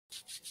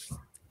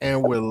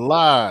And we're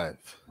live.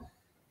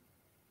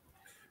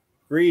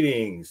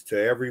 Greetings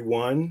to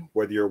everyone,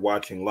 whether you're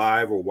watching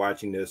live or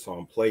watching this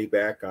on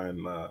playback.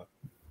 I'm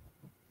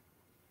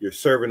your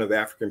servant of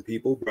African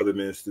people, Brother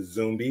Minister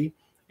Zumbi.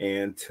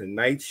 And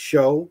tonight's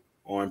show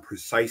on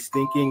Precise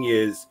Thinking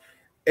is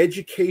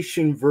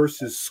Education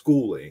versus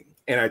Schooling.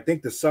 And I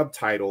think the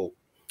subtitle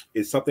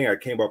is something I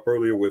came up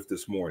earlier with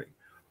this morning.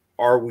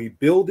 Are we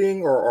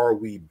building or are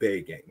we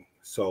begging?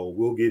 So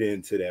we'll get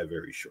into that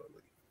very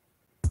shortly.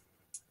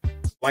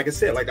 Like I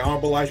said, like the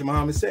Honorable Elijah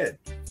Muhammad said,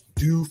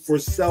 do for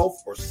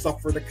self or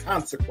suffer the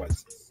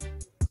consequences.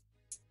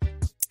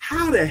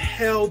 How the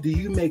hell do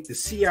you make the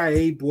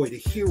CIA boy the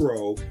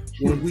hero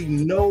when we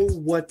know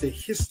what the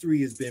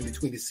history has been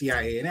between the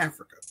CIA and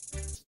Africa?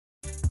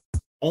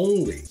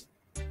 Only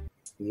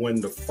when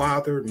the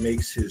father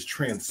makes his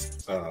transition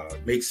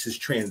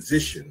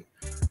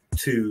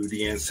to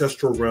the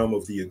ancestral realm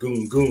of the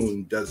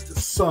Agun does the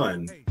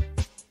son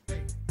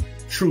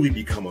truly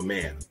become a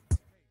man.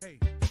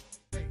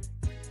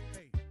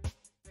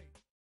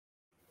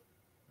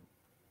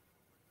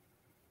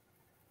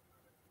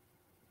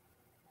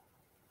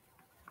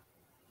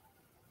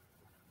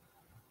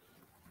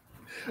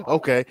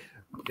 Okay.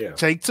 Yeah.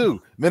 Take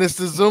two.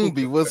 Minister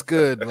Zumbi, what's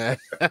good, man?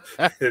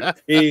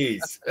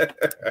 Peace.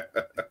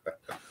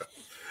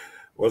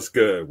 What's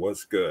good?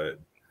 What's good?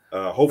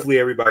 Hopefully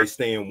everybody's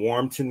staying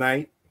warm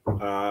tonight.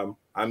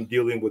 I'm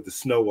dealing with the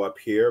snow up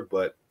here,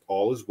 but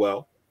all is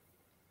well.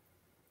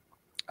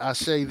 I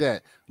say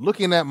that.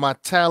 Looking at my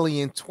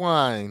tally and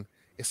twine,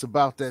 it's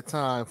about that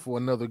time for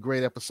another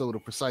great episode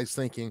of Precise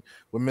Thinking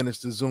with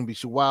Minister Zumbi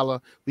Shawala.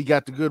 We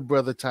got the good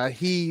brother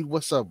Tahid.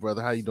 What's up,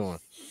 brother? How you doing?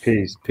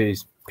 Peace,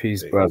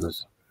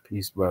 brothers.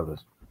 Peace,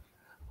 brothers.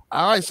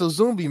 All right, so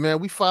Zumbi, man,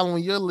 we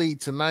following your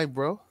lead tonight,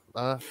 bro.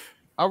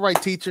 All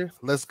right, teacher,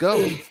 let's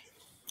go.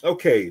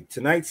 Okay,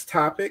 tonight's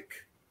topic,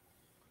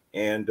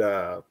 and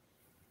I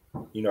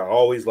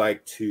always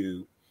like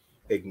to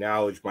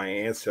acknowledge my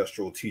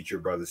ancestral teacher,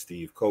 Brother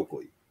Steve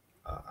Coakley.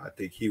 I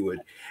think he would,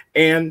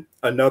 and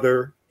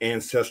another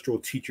ancestral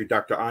teacher,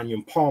 Dr.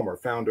 Onion Palmer,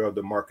 founder of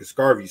the Marcus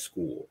Garvey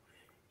School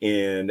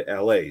in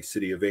LA,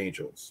 City of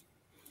Angels.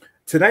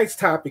 Tonight's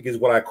topic is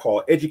what I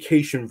call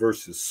education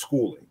versus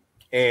schooling.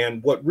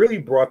 And what really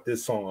brought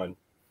this on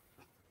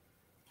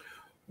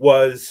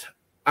was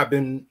I've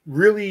been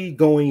really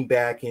going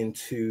back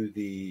into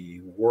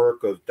the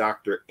work of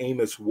Dr.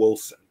 Amos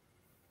Wilson.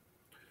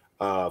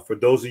 For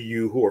those of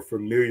you who are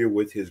familiar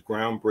with his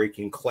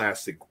groundbreaking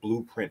classic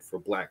Blueprint for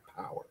Black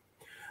Power,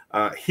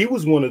 he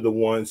was one of the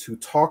ones who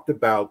talked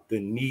about the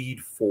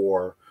need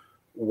for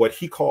what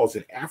he calls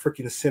an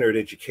African-centered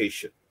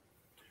education.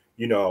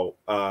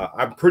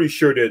 I'm pretty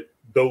sure that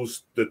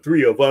the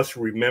three of us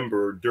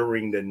remember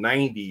during the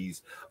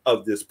 90s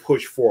of this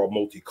push for a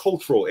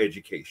multicultural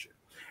education.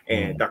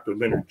 And Dr.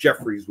 Leonard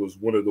Jeffries was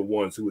one of the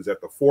ones who was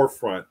at the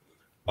forefront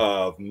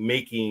of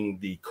making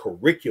the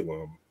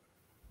curriculum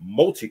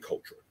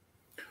multicultural.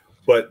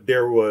 But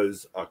there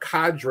was a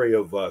cadre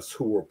of us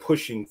who were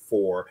pushing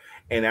for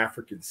an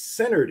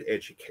African-centered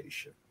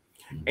education.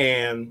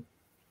 And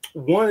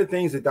one of the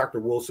things that Dr.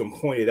 Wilson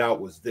pointed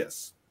out was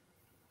this.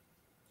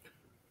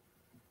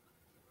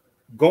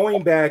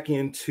 Going back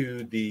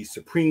into the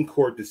Supreme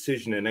Court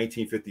decision in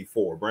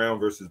 1954, Brown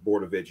versus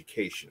Board of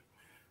Education,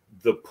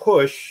 the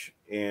push,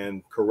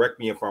 and correct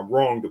me if I'm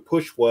wrong, the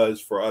push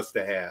was for us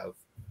to have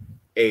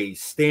a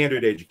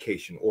standard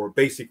education, or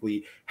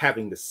basically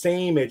having the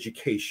same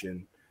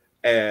education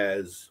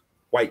as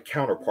white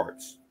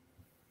counterparts.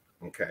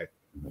 Okay.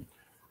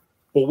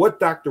 But what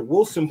Dr.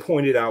 Wilson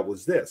pointed out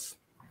was this.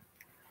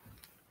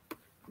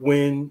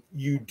 When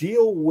you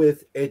deal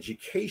with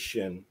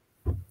education,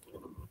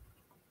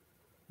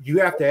 you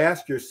have to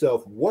ask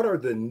yourself, what are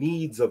the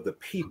needs of the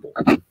people?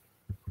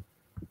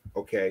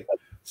 Okay.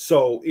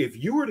 So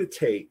if you were to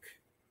take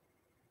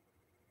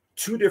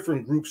two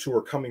different groups who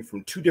are coming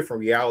from two different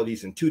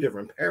realities and two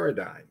different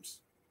paradigms,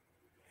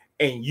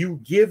 and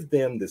you give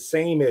them the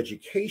same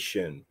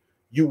education,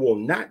 you will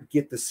not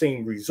get the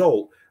same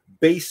result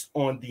based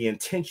on the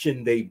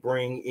intention they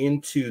bring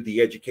into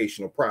the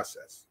educational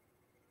process.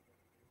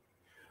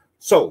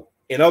 So,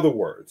 in other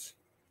words,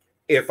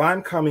 if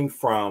I'm coming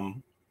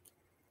from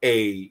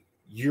a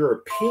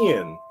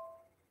European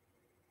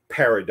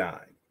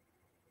paradigm,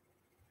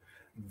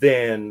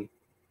 then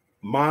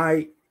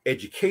my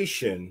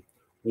education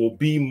will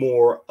be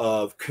more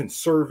of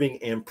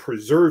conserving and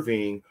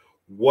preserving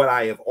what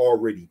I have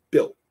already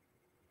built.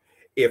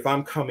 If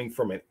I'm coming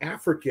from an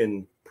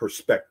African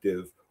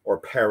perspective or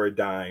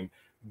paradigm,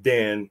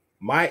 then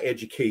my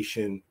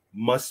education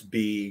must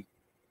be,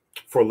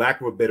 for lack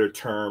of a better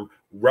term,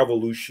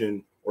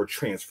 revolution or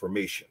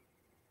transformation,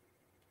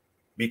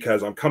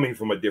 because I'm coming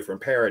from a different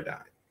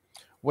paradigm.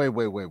 Wait.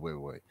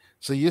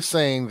 So you're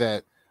saying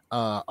that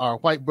our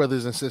white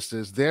brothers and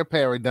sisters, their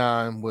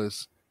paradigm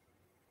was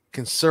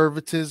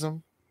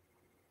conservatism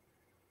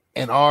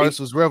and ours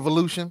was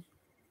revolution?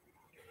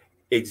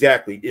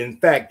 Exactly. In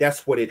fact,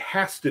 that's what it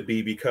has to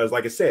be, because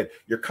like I said,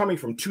 you're coming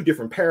from two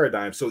different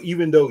paradigms. So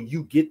even though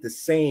you get the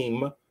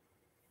same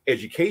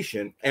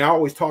education. And I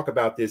always talk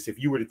about this. If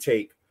you were to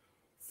take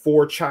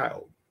 4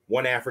 child,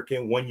 1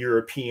 African, 1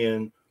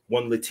 European,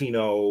 1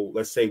 Latino,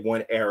 let's say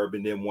 1 Arab,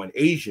 and then 1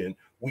 Asian,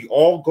 we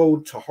all go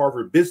to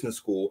Harvard Business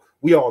School.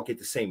 We all get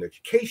the same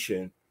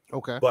education.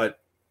 Okay. But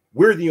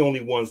we're the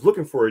only ones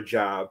looking for a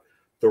job.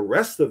 The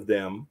rest of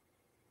them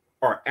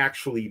are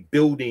actually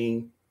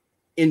building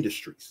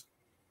industries.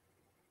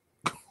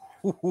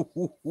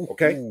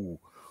 Okay.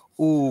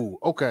 Ooh,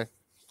 okay.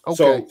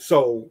 Okay.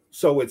 So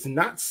it's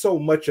not so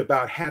much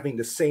about having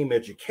the same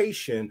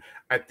education.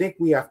 I think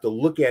we have to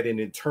look at it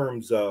in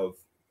terms of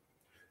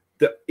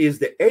is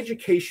the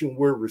education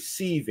we're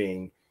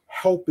receiving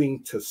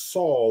helping to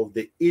solve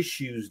the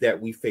issues that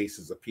we face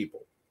as a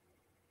people?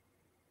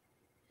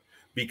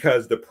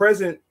 Because the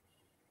present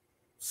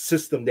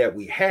system that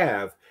we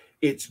have,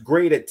 it's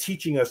great at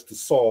teaching us to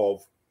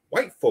solve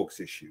white folks'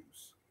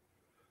 issues,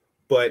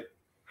 but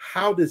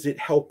how does it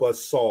help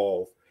us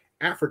solve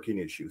African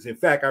issues? In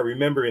fact, I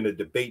remember in a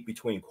debate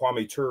between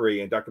Kwame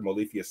Ture and Dr.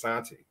 Molefi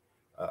Asante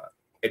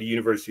at the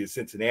University of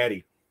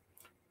Cincinnati,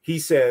 he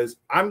says,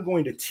 I'm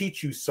going to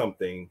teach you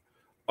something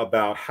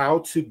about how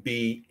to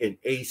be an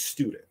A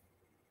student.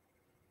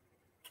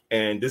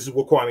 And this is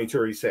what Kwame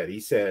Ture said.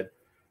 He said,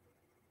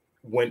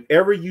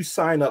 whenever you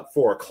sign up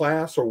for a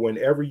class or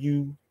whenever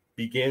you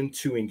begin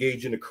to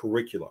engage in a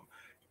curriculum,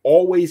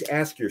 always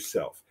ask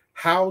yourself,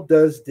 how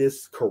does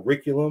this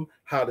curriculum,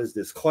 how does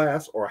this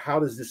class, or how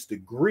does this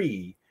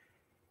degree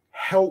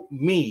help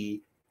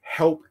me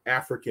help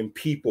African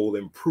people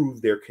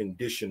improve their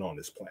condition on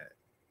this planet?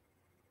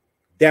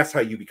 That's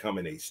how you become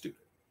an A student.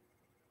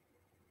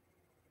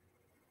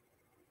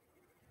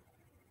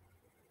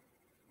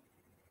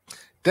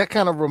 That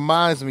kind of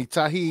reminds me,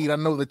 Tauheed, I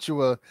know that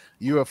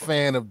you're a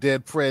fan of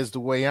Dead Prez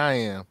the way I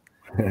am.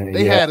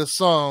 They had a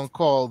song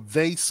called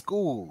They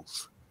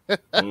Schools.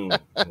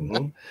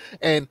 Mm-hmm.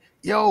 And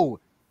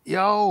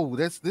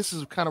this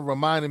is kind of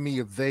reminding me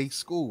of They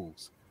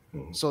Schools.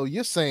 Mm-hmm. So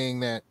you're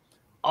saying that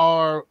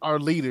our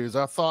leaders,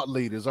 our thought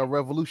leaders, our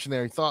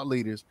revolutionary thought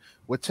leaders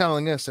were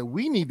telling us that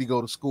we need to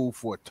go to school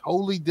for a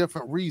totally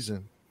different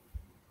reason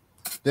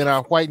than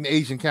our white and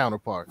Asian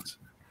counterparts.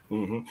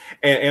 Mm-hmm.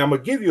 And I'm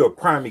gonna give you a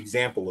prime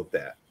example of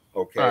that.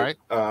 Okay. All right.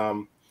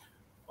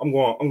 I'm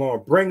going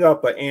to bring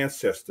up an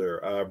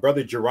ancestor,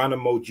 Brother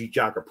Geronimo G.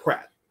 Jaga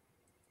Pratt.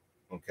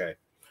 Okay.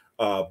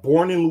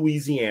 Born in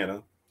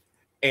Louisiana.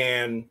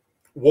 And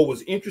what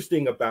was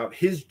interesting about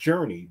his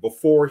journey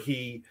before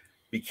he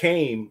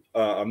became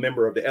a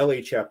member of the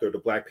LA chapter of the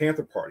Black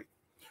Panther Party,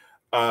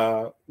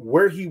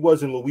 where he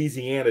was in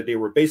Louisiana, they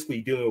were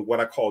basically dealing with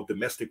what I call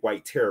domestic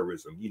white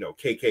terrorism,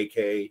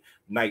 KKK,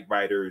 Night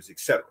Riders,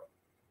 etc.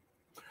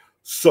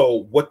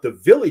 So what the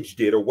village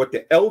did, or what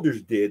the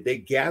elders did, they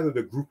gathered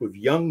a group of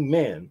young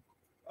men,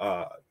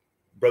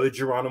 Brother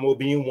Geronimo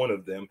being one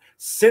of them,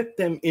 sent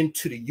them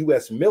into the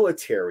U.S.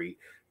 military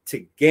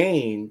to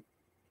gain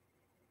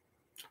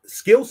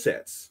skill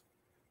sets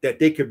that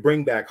they could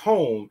bring back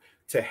home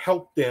to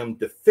help them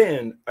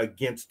defend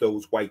against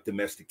those white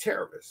domestic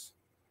terrorists.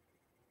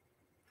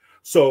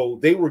 So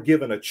they were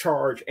given a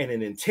charge and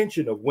an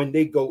intention of when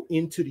they go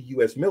into the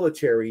U.S.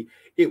 military,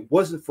 it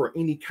wasn't for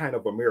any kind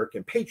of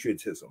American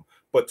patriotism,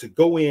 but to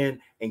go in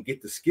and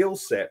get the skill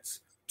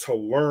sets to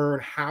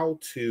learn how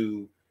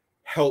to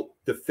help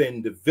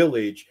defend the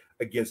village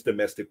against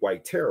domestic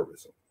white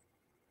terrorism.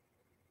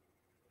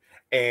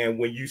 And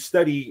when you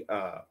study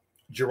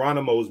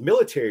Geronimo's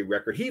military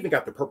record, he even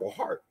got the Purple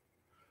Heart.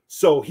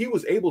 So he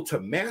was able to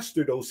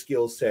master those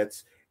skill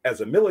sets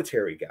as a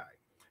military guy.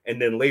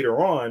 And then later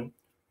on,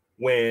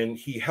 when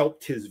he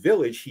helped his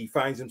village, he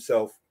finds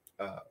himself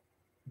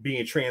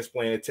being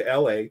transplanted to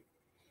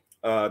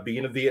LA,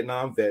 being a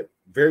Vietnam vet,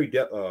 very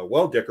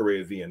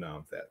well-decorated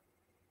Vietnam vet,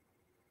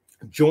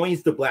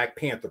 joins the Black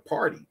Panther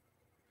Party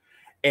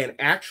and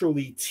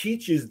actually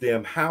teaches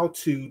them how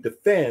to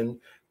defend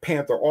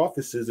Panther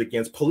offices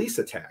against police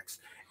attacks.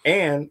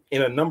 And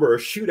in a number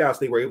of shootouts,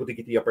 they were able to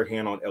get the upper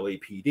hand on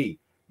LAPD.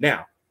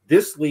 Now,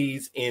 this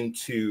leads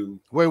into...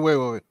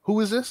 Wait. Who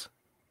is this?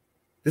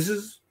 This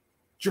is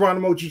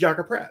Geronimo G.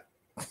 Jaga Pratt.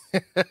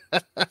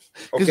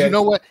 Because you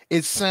know what?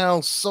 It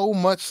sounds so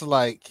much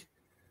like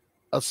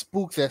a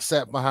spook that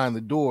sat behind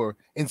the door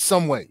in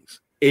some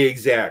ways.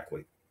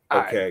 Exactly.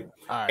 Okay.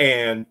 All right.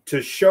 And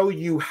to show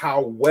you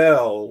how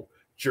well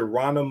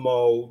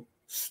Geronimo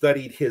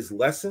studied his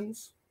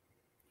lessons,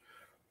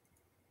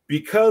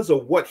 because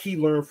of what he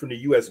learned from the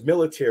U.S.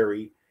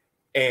 military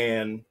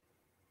and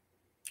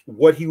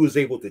what he was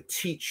able to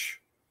teach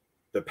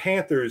the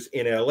Panthers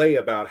in LA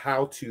about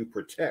how to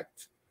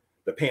protect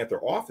the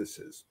Panther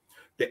offices,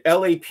 the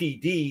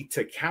LAPD,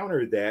 to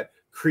counter that,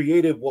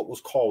 created what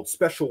was called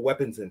Special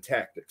Weapons and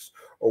Tactics,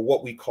 or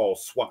what we call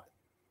SWAT.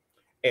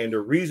 And the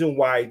reason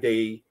why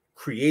they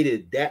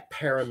created that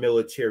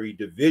paramilitary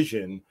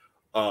division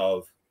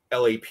of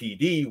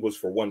LAPD was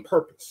for one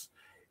purpose,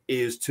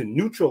 is to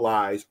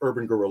neutralize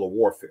urban guerrilla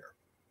warfare.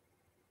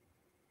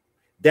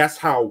 That's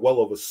how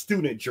well of a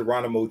student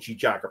Geronimo G.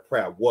 Jaga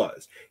Pratt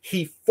was.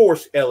 He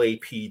forced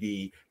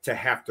LAPD to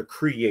have to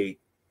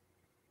create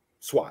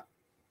SWAT.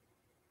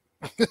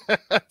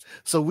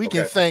 So we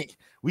can thank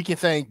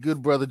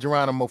good brother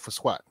Geronimo for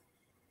SWAT.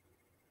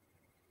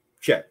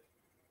 Check.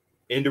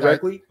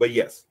 Indirectly, but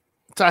yes.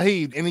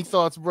 Tahid, any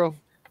thoughts, bro?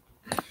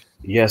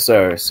 Yes,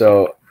 sir.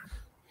 So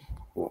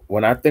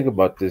when I think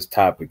about this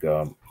topic,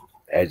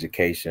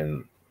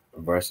 education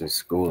versus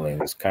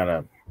schooling, it's kind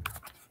of,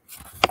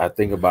 I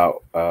think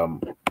about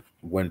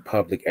when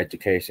public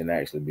education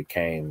actually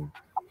became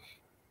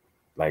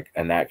like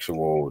an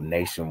actual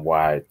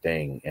nationwide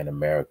thing in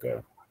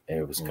America.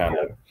 It was kind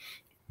of,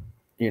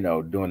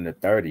 during the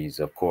 30s,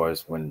 of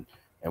course, and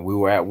we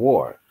were at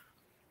war.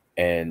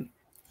 And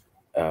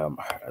I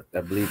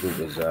believe it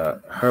was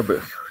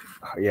Herbert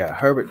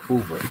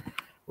Hoover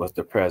was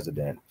the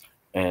president.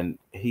 And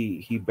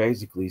he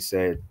basically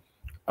said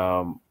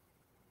the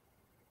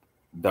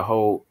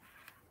whole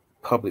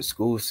public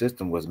school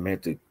system was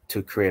meant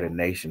to create a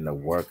nation of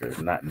workers,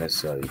 not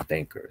necessarily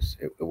thinkers.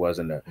 It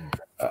wasn't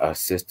a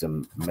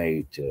system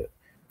made to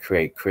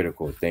create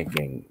critical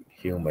thinking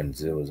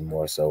humans. It was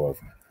more so of,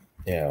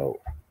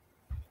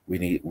 we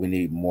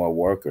need more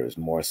workers,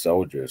 more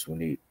soldiers. We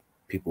need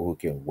people who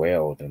can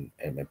weld and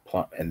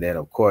plumb. And then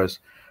of course,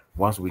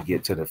 once we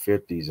get to the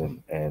 50s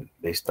and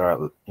they start,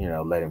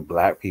 letting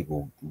black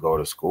people go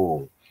to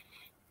school,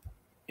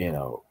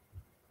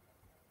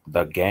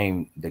 the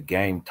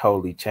game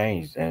totally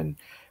changed, and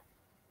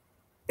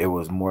it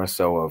was more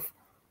so of,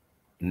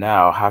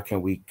 now how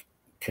can we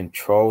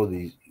control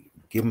these,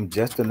 give them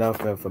just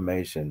enough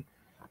information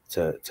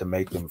to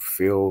make them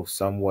feel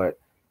somewhat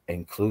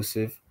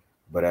inclusive,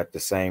 but at the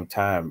same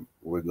time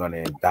we're going to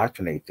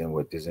indoctrinate them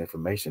with this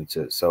information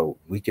so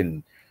we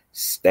can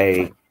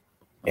stay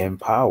in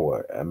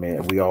power. I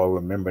mean, we all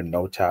remember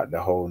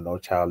the whole No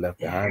Child Left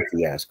Behind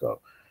fiasco.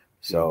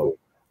 So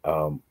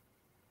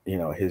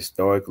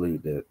historically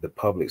the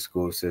public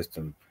school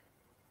system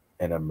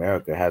in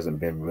America hasn't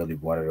been really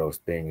one of those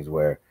things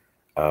where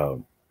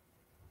I'll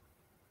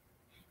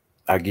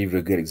give you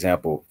a good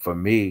example. For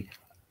me,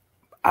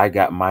 I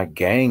got my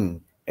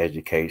gang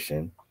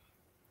education.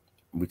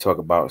 We talk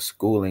about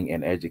schooling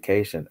and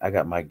education. I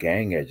got my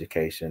gang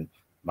education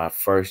my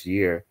first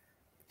year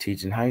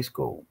teaching high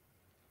school.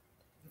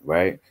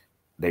 Right?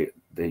 They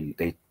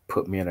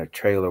put me in a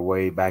trailer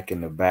way back in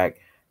the back,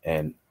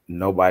 and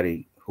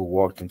nobody who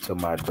walked into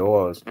my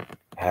doors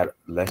had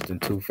less than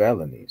 2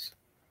 felonies.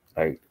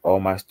 Like, all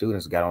my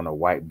students got on a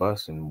white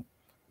bus and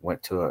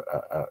went to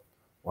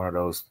one of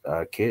those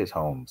kids'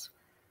 homes,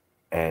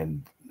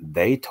 and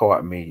they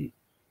taught me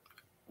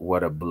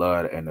what a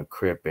Blood and a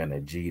Crip and a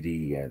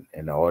GD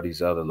and all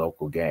these other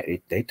local gangs.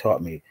 They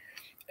taught me,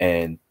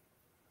 and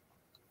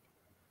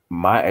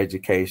my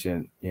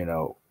education,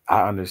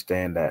 I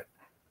understand that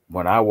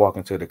when I walk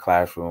into the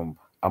classroom,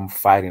 I'm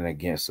fighting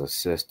against a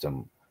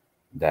system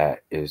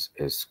that is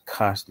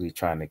constantly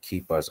trying to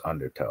keep us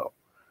undertow,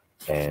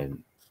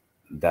 and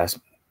that's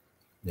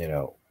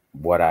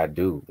what I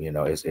do.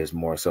 It's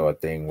more so a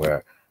thing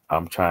where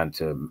I'm trying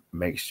to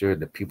make sure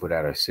the people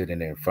that are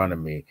sitting in front of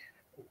me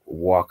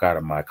walk out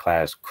of my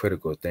class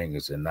critical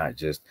thinkers and not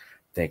just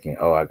thinking,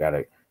 oh, I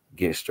gotta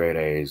get straight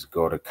A's,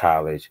 go to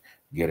college,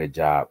 get a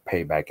job,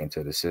 pay back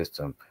into the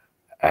system,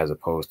 as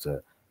opposed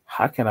to,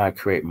 how can I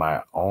create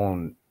my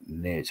own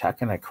niche? How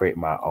can I create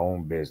my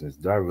own business?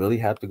 Do I really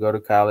have to go to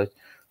college?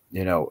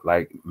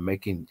 Like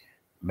making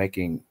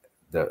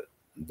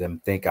them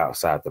think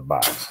outside the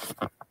box.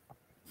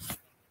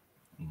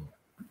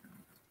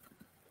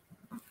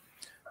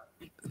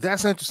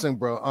 That's interesting,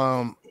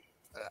 bro.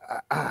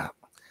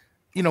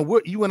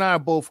 You and I are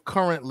both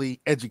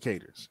currently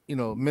educators.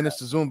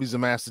 Minister Zumbi's a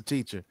master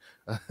teacher,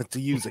 to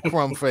use a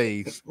crumb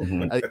phrase,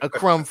 a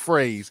crumb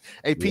phrase.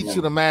 A peace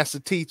to the master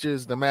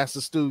teachers, the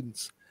master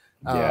students.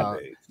 By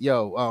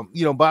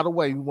the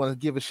way, we want to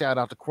give a shout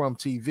out to Crumb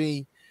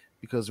TV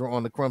because we're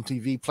on the Crumb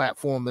TV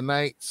platform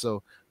tonight.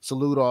 So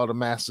salute all the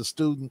master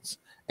students.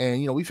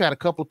 And we've had a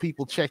couple of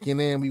people checking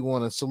in. We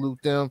want to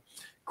salute them.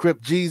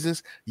 Crip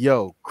Jesus,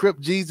 Crip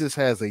Jesus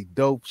has a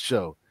dope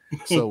show.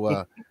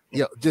 So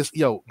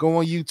go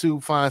on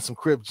YouTube, find some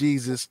Crip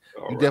Jesus.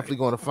 You're definitely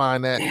going to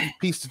find that.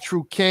 Peace to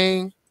True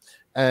King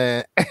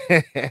and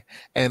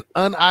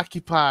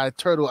Unoccupied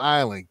Turtle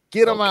Island.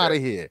 Get them out of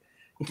here.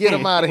 Get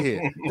them out of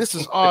here. This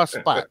is our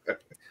spot.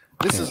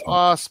 This is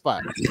our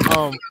spot.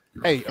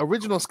 Hey,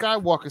 Original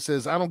Skywalker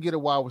says, I don't get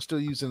it why we're still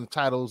using the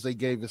titles they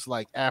gave us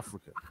like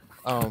Africa.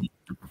 Original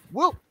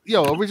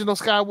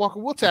Skywalker,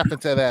 we'll tap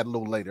into that a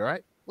little later,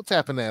 right? We'll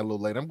tap into that a little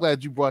later. I'm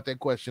glad you brought that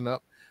question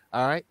up.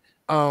 All right.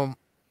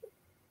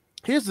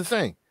 Here's the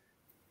thing.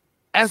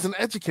 As an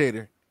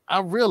educator,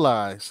 I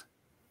realize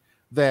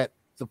that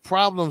the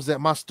problems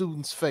that my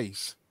students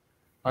face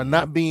are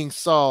not being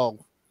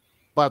solved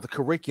by the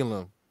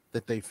curriculum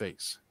that they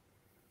face.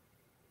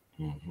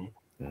 Mm-hmm.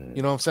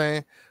 You know what I'm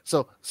saying?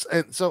 So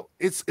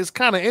it's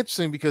kind of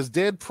interesting because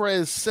Dead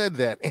Prez said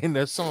that in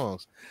their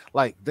songs.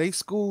 Like, they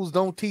schools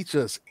don't teach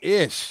us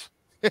ish.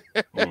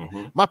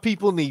 My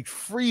people need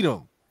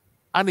freedom.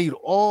 I need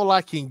all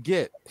I can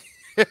get.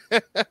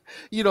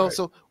 Right.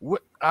 So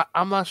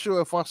I'm not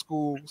sure if our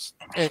schools,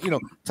 and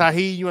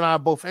Tahir, you and I are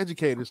both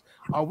educators.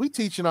 Are we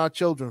teaching our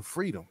children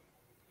freedom?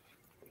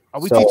 Are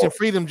we teaching So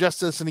freedom,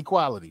 justice, and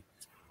equality?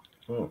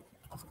 Hmm.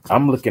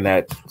 I'm looking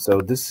at, so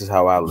this is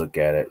how I look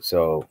at it.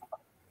 So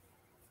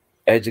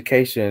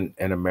education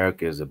in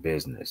America is a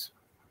business,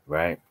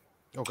 right?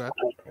 Okay.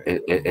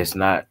 It's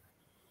not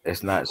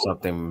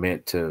something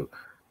meant to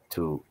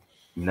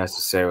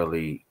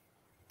necessarily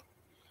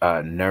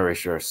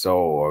nourish your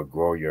soul or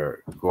grow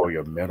your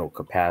mental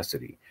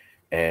capacity.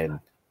 And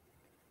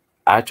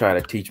I try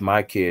to teach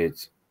my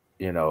kids,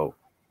 you know,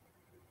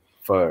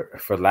 for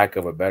lack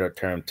of a better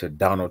term, to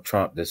Donald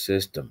Trump the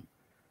system,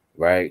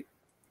 right?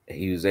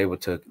 He was able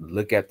to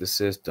look at the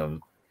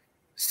system,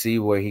 see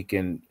where he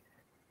can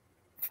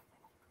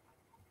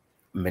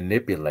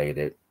manipulate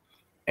it,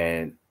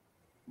 and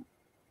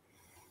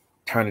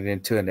turn it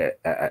into an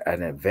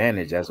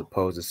advantage as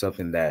opposed to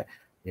something that,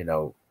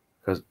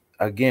 because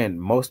again,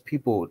 most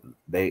people,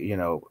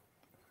 the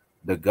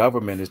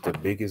government is the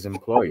biggest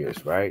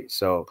employers, right?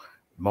 So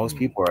most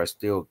people are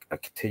still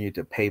continue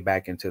to pay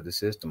back into the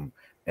system,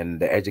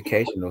 and the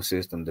educational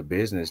system, the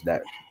business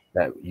that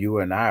you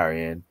and I are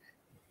in,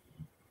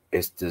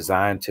 is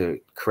designed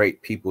to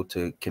create people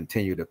to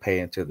continue to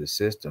pay into the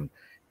system.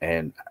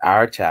 And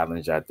our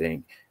challenge, I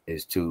think,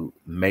 is to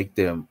make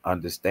them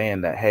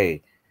understand that,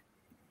 hey,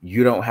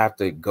 you don't have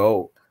to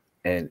go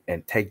and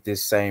take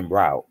this same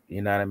route.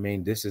 You know what I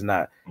mean? This is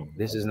not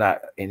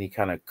any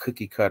kind of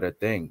cookie cutter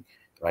thing.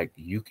 Like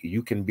you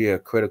can be a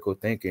critical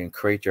thinker and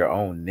create your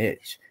own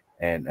niche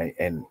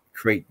and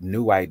create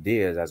new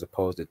ideas as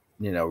opposed to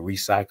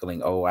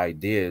recycling old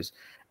ideas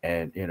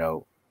and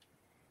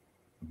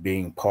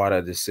being part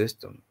of the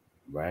system,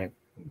 right?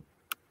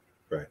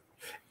 Right.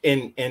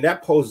 And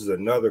that poses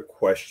another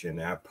question.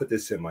 And I put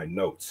this in my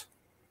notes.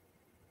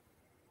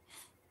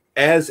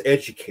 As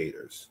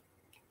educators,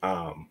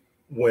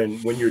 when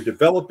you're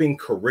developing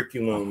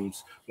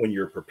curriculums, when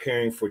you're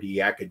preparing for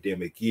the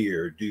academic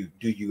year, do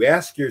you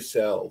ask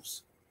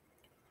yourselves,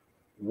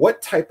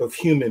 what type of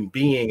human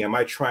being am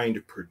I trying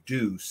to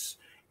produce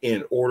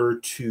in order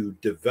to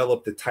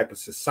develop the type of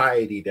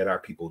society that our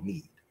people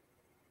need?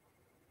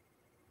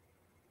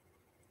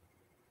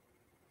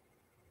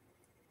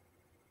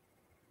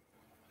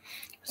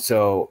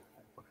 So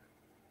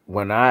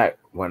when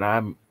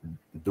I'm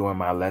doing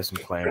my lesson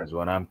plans,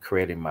 when I'm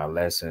creating my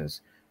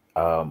lessons,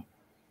 um,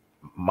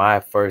 my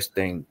first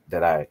thing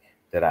that I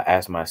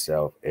ask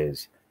myself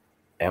is,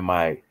 am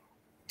I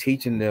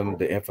teaching them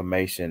the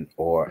information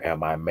or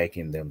am I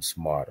making them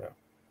smarter?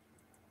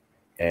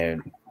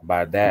 And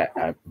by that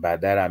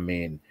I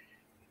mean,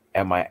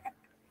 am I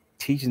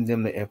teaching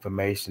them the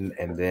information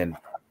and then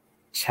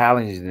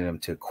challenging them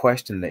to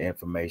question the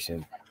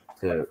information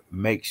to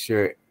make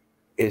sure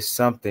it's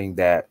something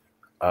that,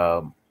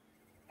 um,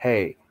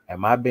 hey,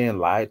 am I being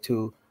lied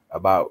to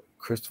about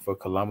Christopher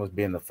Columbus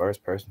being the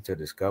first person to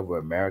discover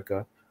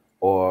America?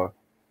 Or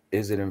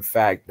is it in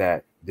fact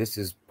that this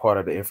is part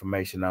of the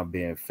information I'm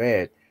being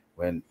fed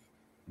when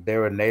there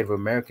were Native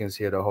Americans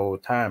here the whole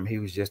time? He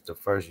was just the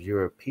first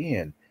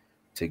European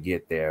to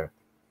get there,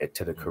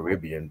 to the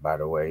Caribbean, by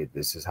the way.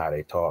 This is how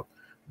they talk.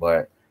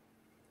 But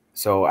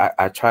so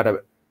I try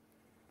to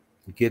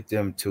get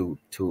them to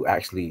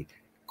actually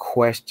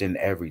question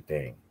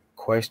everything,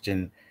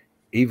 question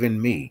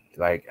even me.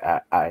 Like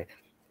I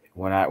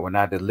when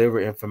I deliver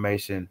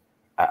information,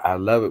 I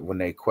love it when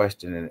they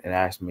question and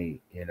ask me,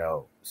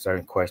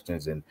 certain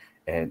questions, and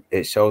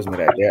it shows me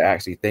that they're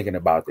actually thinking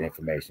about the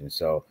information.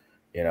 So,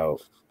 you know,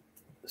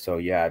 so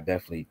yeah, I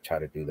definitely try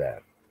to do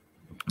that.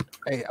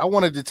 Hey, I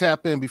wanted to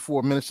tap in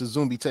before Minister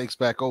Zumbi takes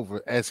back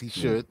over, as he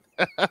should.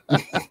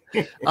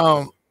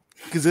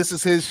 Because this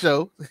is his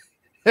show.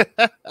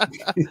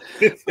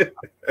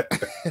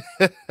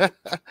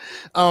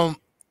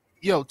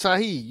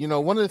 Tahi,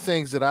 one of the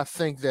things that I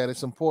think that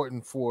it's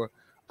important for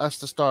us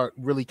to start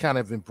really kind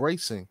of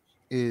embracing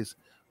is,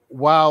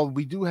 while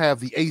we do have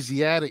the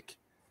Asiatic,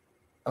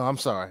 I'm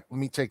sorry, let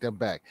me take that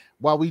back.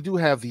 While we do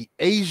have the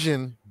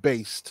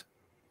Asian-based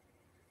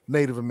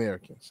Native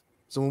Americans,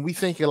 so when we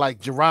think of like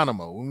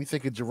Geronimo, or we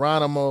think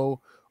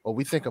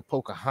of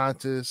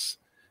Pocahontas,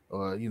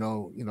 or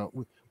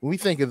when we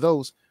think of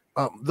those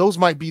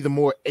might be the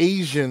more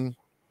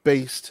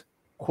Asian-based,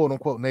 quote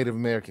unquote, Native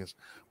Americans,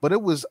 but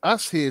it was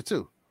us here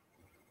too.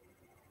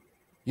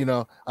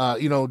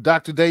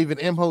 Dr. David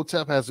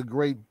Imhotep has a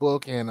great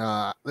book, and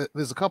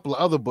there's a couple of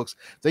other books.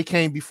 They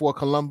came before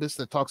Columbus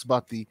that talks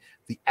about the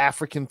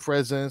African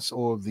presence,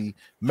 or the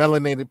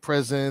melanated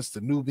presence,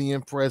 the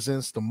Nubian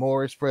presence, the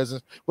Moorish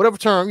presence, whatever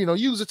term,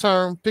 use a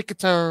term, pick a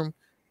term,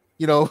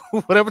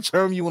 whatever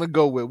term you want to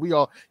go with. We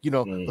all,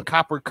 the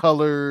copper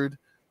colored,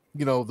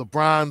 the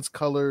bronze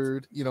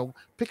colored,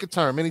 pick a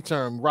term, any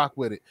term, rock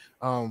with it.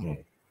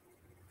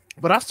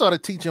 But I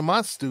started teaching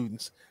my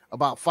students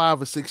about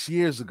 5 or 6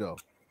 years ago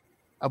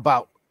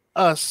about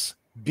us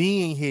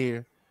being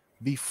here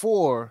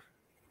before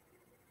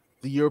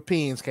the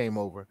Europeans came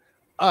over,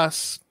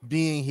 us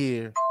being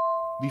here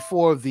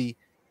before the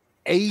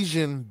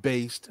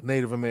Asian-based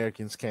Native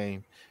Americans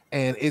came,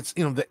 and it's,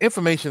 the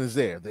information is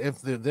there.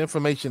 The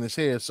information is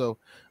here. So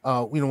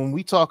when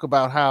we talk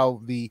about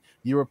how the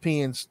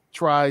Europeans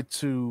tried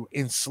to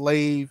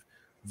enslave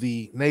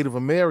the Native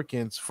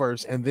Americans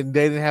first, and then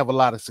they didn't have a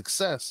lot of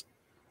success,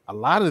 a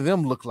lot of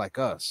them look like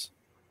us.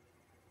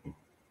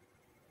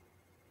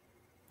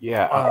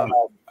 Yeah,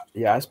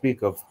 I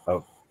speak of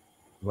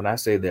when I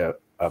say the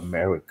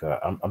America,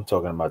 I'm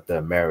talking about the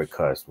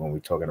Americas when we're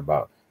talking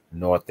about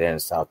North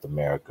and South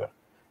America,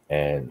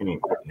 and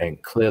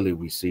clearly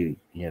we see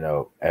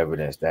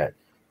evidence that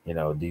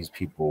these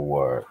people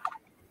were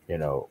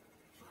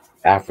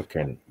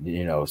African,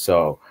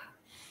 so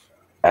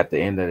at the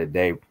end of the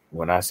day,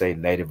 when I say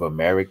Native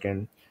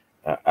American,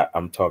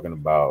 I'm talking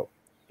about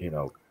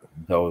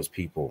those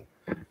people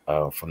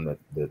from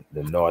the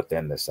North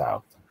and the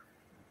South.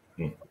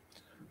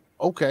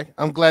 Okay,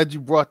 I'm glad you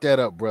brought that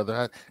up,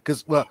 brother.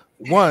 Because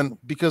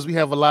because we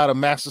have a lot of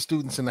master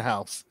students in the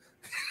house.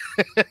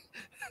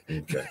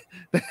 Okay.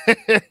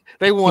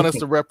 They want us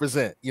to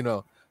represent,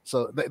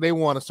 so they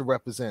want us to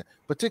represent,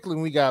 particularly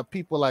when we got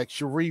people like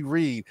Cherie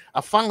Reed.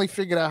 I finally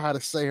figured out how to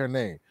say her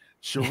name,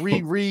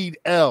 Cherie Reed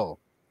L.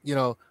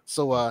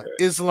 So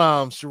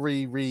Islam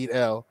Cherie Reed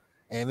L.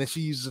 And then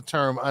she uses the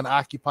term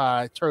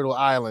unoccupied Turtle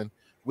Island,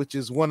 which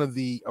is one of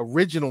the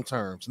original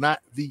terms,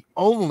 not the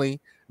only,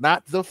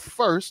 not the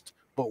first,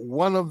 but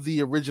one of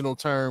the original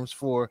terms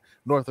for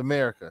North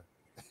America.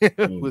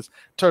 Was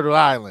Turtle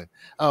Island.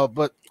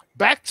 But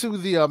back to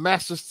the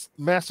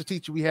master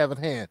teacher we have at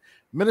hand,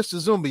 Minister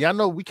Zumbi. I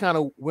know we kind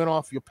of went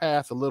off your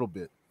path a little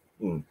bit,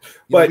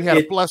 but we had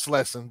a plus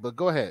lesson. But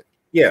go ahead.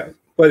 Yeah,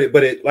 but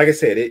it like I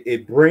said,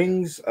 it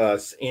brings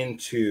us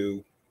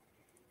into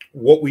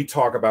what we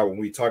talk about when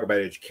we talk about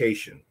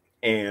education,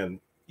 and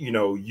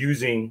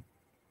using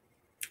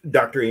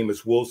Dr.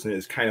 Amos Wilson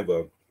as kind of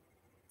a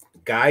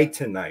guide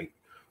tonight.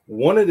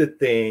 One of the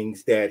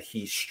things that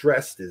he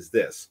stressed is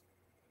this: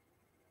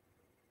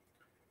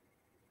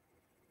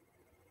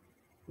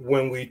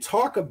 when we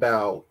talk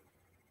about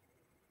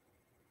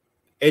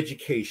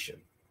education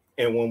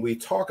and when we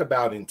talk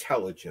about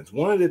intelligence,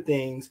 one of the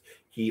things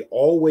he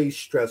always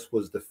stressed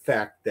was the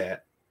fact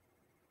that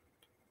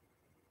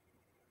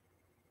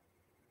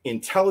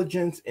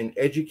intelligence and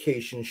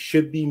education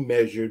should be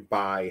measured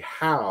by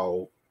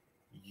how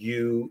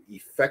you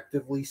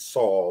effectively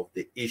solve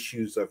the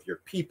issues of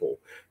your people.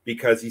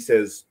 Because he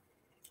says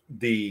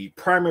the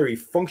primary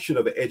function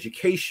of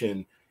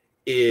education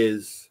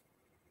is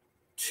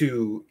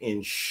to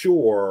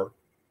ensure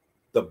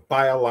the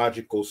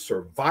biological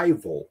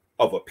survival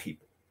of a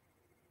people.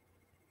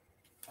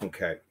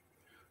 Okay.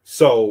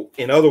 So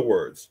in other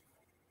words,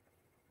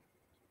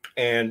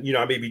 and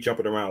I may be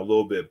jumping around a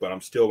little bit, but I'm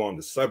still on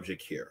the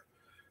subject here.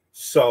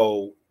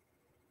 So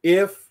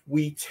if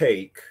we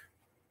take,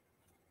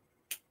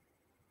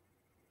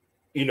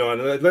 and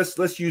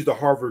let's use the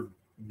Harvard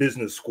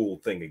Business School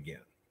thing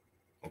again.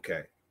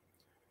 Okay.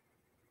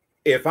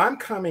 If I'm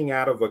coming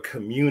out of a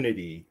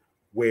community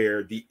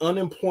where the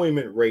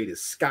unemployment rate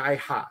is sky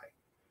high,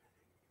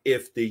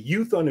 if the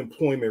youth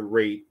unemployment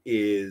rate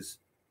is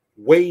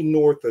way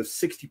north of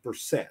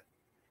 60%,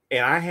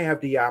 and I have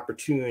the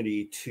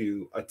opportunity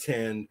to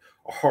attend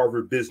a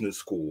Harvard Business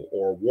School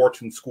or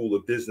Wharton School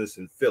of Business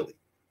in Philly,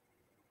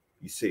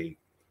 you see,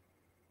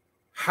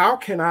 how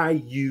can I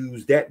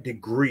use that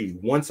degree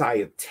once I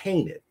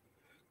obtain it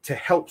to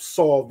help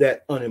solve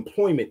that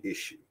unemployment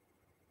issue?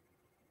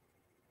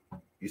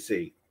 You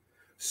see,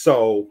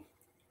 so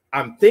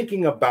I'm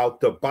thinking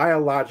about the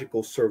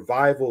biological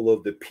survival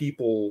of the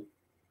people,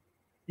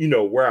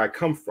 where I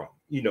come from.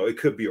 It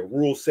could be a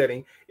rural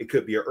setting, it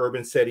could be an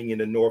urban setting in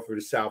the north or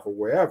the south or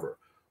wherever.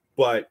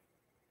 But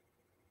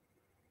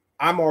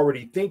I'm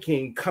already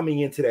thinking, coming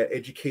into that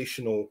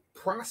educational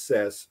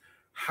process,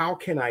 how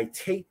can I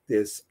take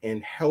this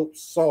and help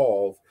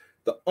solve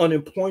the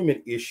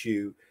unemployment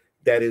issue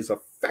that is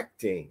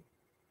affecting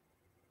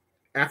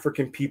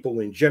African people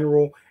in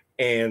general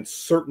and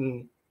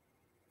certain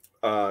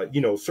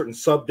certain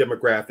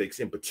sub-demographics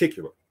in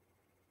particular.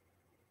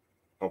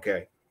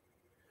 Okay.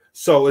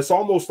 So it's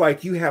almost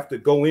like you have to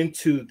go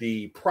into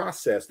the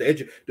process.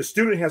 The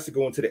student has to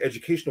go into the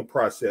educational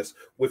process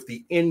with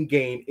the end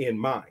game in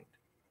mind.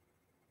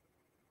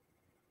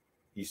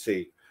 You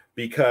see,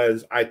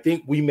 because I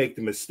think we make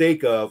the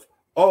mistake of,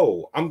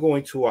 I'm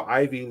going to an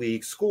Ivy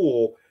League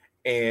school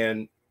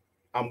and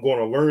I'm going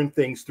to learn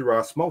things through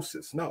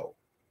osmosis. No,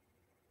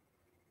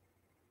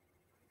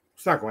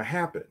 it's not going to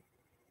happen.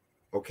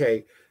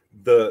 Okay.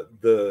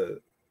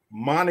 The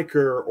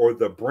moniker or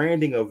the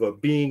branding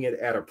of being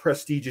at a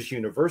prestigious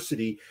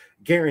university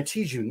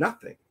guarantees you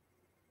nothing,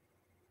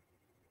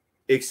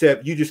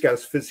 except you just got a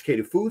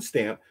sophisticated food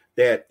stamp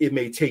that it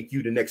may take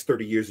you the next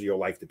 30 years of your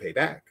life to pay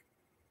back.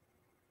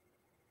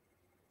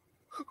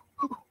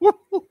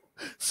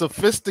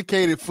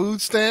 Sophisticated food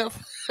stamp?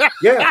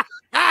 Yeah.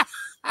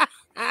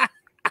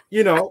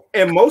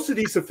 And most of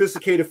these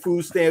sophisticated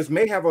food stamps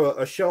may have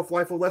a shelf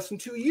life of less than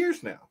 2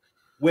 years now,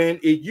 when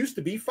it used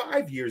to be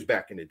 5 years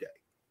back in the day.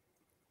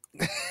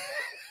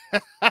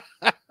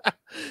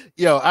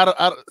 Yo, I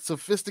don't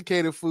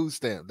sophisticated food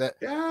stamp.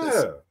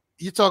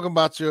 You're talking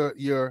about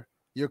your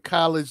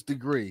college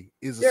degree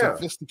is a Yeah.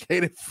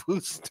 sophisticated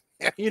food stamp.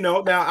 You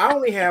know, now I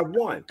only have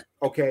one.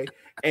 Okay.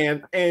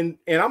 And I'm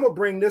gonna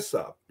bring this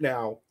up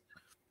now.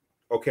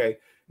 Okay.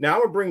 Now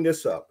I'm gonna bring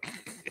this up.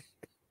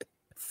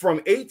 From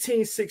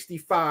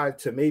 1865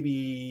 to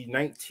maybe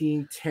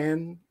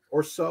 1910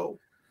 or so,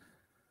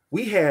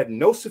 we had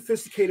no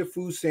sophisticated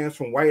food stamps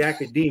from white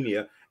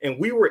academia, and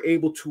we were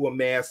able to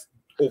amass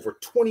over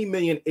 20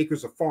 million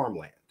acres of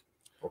farmland.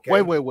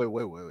 Okay.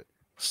 Wait.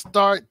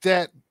 Start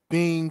that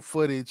bean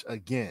footage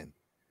again.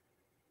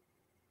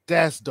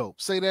 That's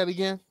dope. Say that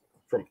again.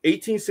 From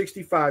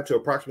 1865 to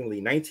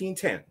approximately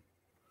 1910,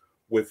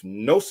 with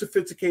no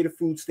sophisticated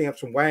food stamps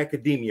from white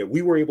academia,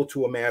 we were able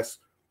to amass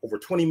over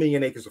 20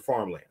 million acres of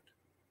farmland.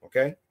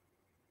 Okay.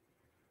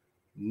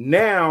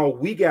 Now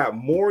we got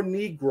more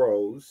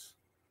Negroes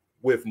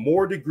with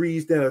more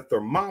degrees than a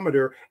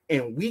thermometer,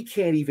 and we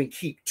can't even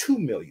keep 2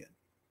 million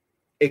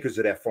acres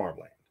of that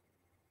farmland.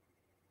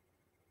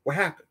 What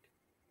happened?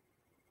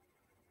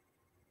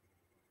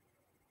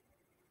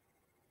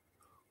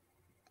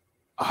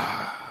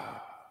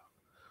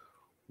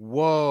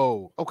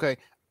 Whoa. Okay.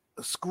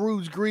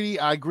 Scrooge Greedy,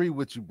 I agree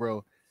with you,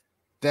 bro.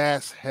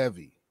 That's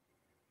heavy.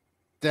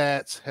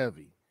 That's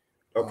heavy.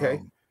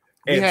 Okay.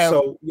 And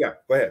so, yeah,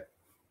 go ahead.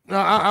 No,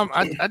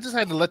 I just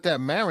had to let that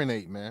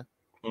marinate, man.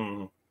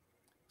 Mm-hmm.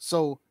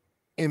 So,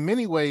 in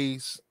many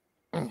ways,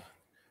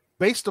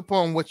 based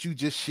upon what you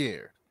just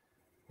shared,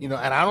 you know,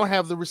 and I don't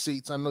have the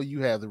receipts. I know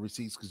you have the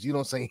receipts because you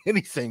don't say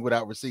anything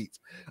without receipts.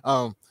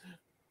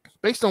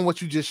 Based on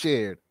what you just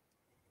shared,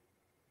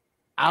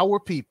 our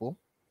people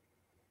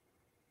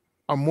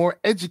are more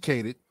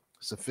educated,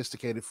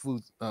 sophisticated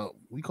food.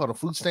 We call them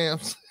food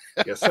stamps.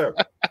 Yes, sir.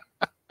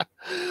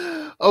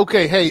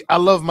 Okay, hey, I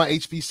love my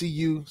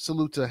HBCU.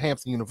 Salute to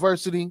Hampton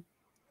University.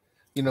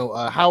 You know,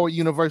 Howard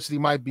University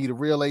might be the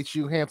real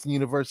HU. Hampton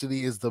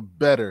University is the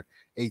better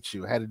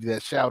HU. Had to do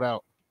that shout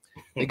out.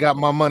 They got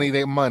my money,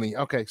 their money.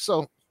 Okay,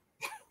 so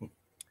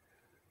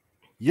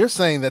you're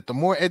saying that the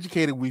more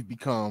educated we've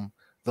become,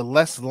 the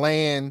less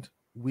land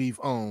we've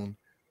owned,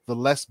 the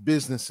less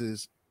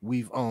businesses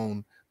we've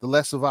owned, the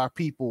less of our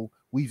people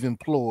we've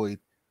employed,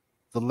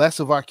 the less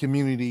of our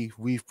community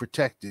we've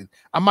protected.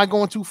 Am I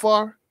going too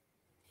far?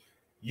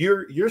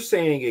 You're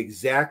saying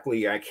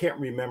exactly. I can't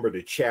remember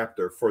the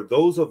chapter. For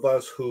those of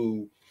us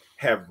who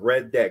have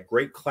read that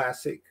great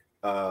classic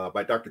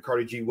by Dr.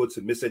 Carter G.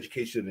 Woodson,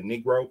 Miseducation of the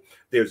Negro,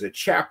 there's a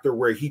chapter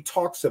where he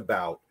talks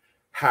about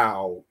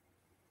how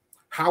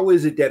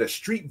is it that a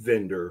street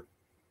vendor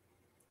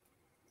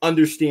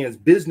understands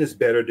business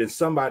better than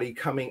somebody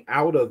coming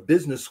out of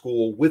business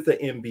school with an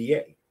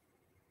MBA.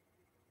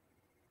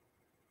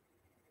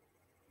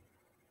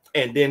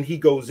 And then he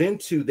goes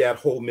into that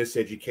whole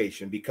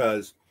miseducation,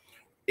 because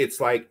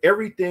it's like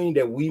everything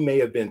that we may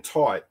have been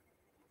taught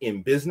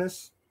in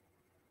business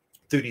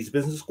through these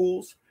business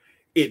schools,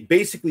 it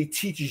basically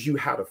teaches you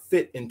how to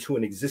fit into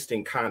an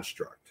existing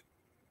construct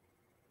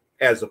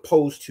as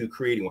opposed to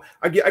creating one.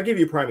 I'll give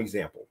you a prime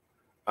example.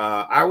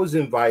 I was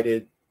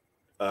invited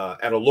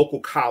at a local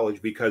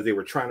college because they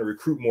were trying to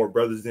recruit more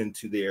brothers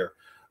into their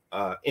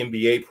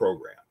MBA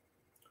program.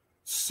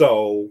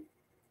 So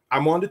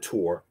I'm on the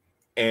tour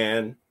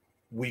and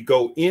we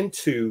go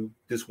into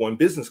this one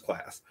business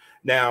class.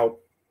 Now,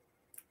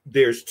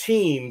 there's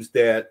teams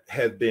that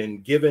have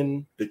been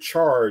given the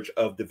charge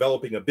of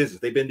developing a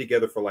business. They've been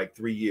together for like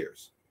 3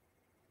 years.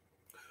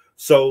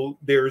 So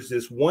there's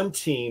this one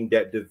team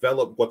that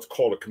developed what's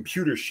called a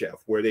computer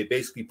chef, where they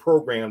basically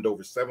programmed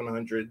over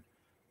 700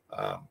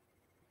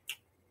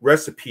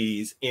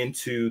 recipes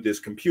into this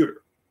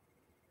computer.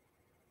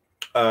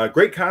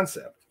 Great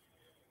concept.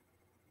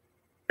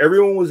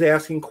 Everyone was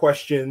asking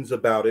questions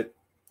about it.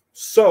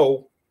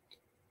 So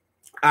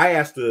I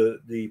asked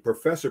the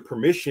professor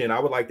permission. I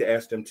would like to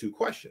ask them 2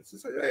 questions. He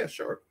said, yeah,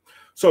 sure.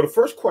 So the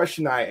first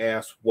question I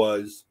asked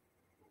was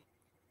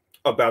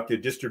about their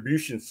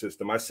distribution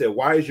system. I said,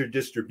 why is your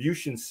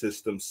distribution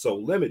system so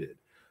limited?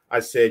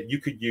 I said, you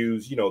could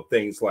use,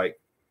 things like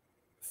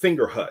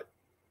Fingerhut,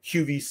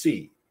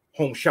 QVC,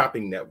 Home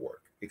Shopping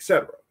Network,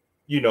 etc.,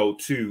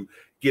 to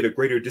get a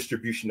greater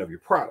distribution of your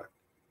product.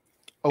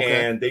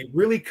 Okay. And they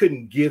really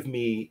couldn't give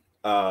me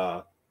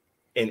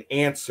an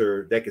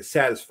answer that could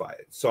satisfy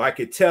it. So I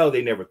could tell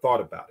they never thought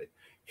about it.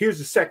 Here's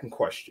the second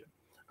question.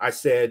 I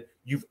said,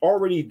 you've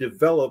already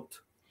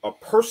developed a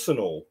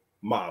personal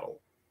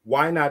model.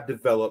 Why not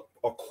develop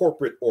a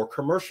corporate or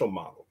commercial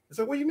model? I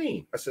said, what do you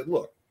mean? I said,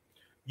 look,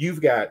 you've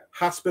got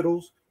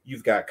hospitals,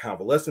 you've got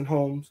convalescent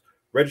homes,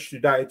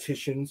 registered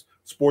dietitians,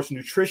 sports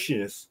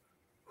nutritionists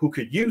who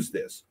could use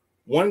this.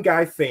 One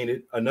guy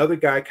fainted. Another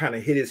guy kind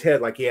of hit his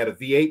head like he had a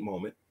V8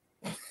 moment.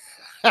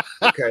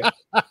 Okay.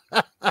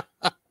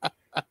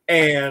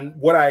 And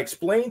what I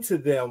explained to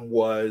them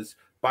was,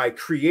 by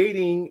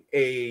creating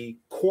a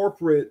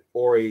corporate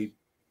or a,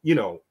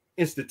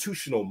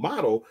 institutional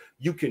model,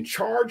 you can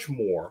charge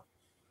more,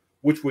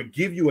 which would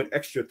give you an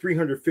extra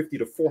 $350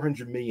 to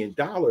 $400 million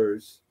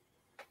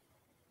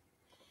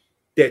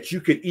that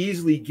you could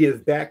easily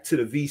give back to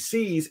the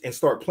VCs and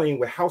start playing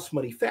with house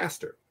money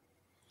faster.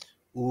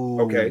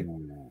 Okay.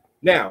 Ooh.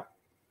 Now,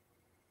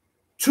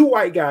 two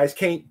white guys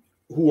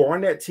who are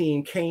on that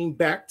team came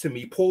back to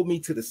me, pulled me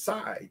to the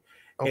side,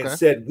 and Okay.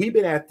 said, we've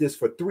been at this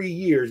for 3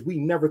 years. We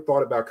never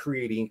thought about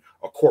creating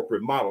a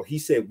corporate model. He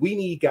said, we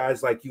need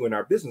guys like you in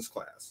our business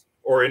class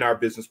or in our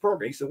business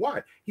program. He said,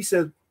 why? He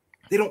said,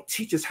 they don't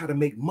teach us how to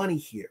make money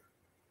here.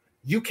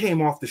 You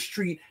came off the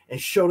street and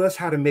showed us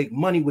how to make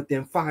money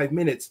within 5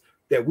 minutes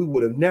that we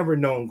would have never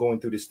known going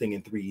through this thing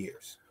in 3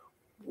 years.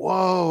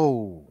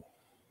 Whoa.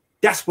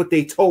 That's what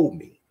they told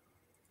me.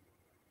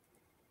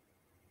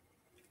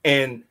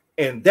 And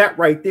that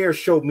right there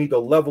showed me the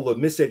level of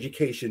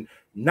miseducation,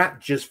 not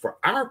just for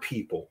our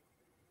people,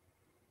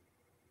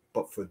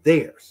 but for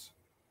theirs.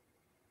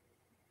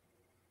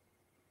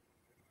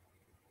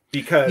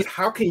 Because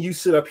how can you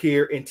sit up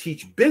here and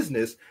teach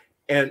business?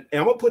 And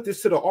I'm going to put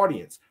this to the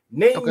audience.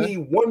 Name me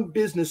one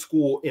business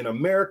school in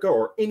America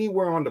or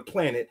anywhere on the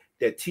planet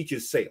that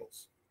teaches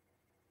sales.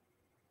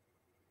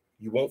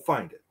 You won't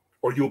find it,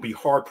 or you'll be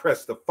hard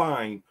pressed to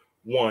find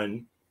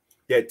one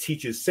that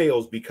teaches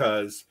sales,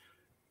 because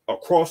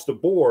across the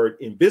board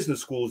in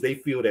business schools, they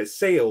feel that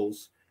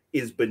sales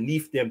is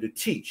beneath them to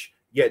teach,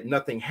 yet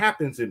nothing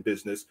happens in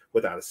business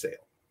without a sale.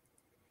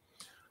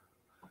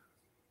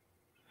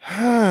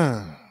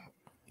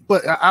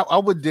 But I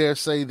would dare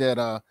say that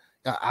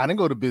I didn't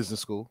go to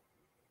business school.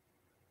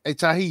 Hey,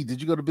 Tahid,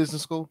 did you go to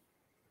business school?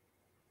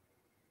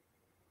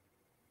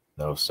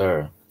 No,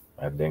 sir.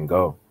 I didn't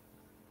go.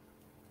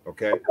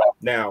 Okay.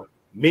 Now,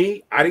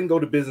 me, I didn't go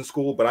to business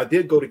school, but I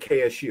did go to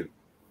KSU.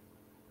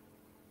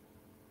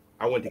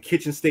 I went to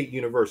Kitchen State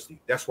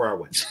University. That's where I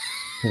went.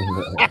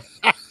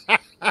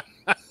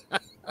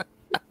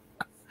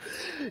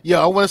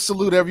 Yeah, I want to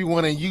salute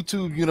everyone in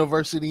YouTube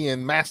University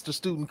and Master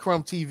Student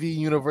Crumb TV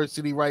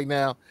University right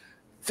now.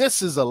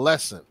 This is a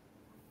lesson.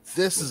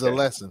 This is a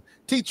lesson.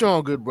 Teach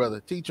on, good brother.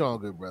 Teach on,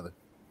 good brother.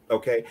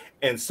 Okay.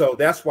 And so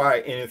that's why,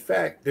 and in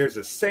fact, there's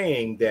a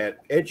saying that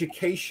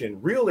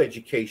education, real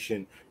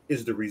education,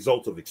 is the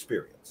result of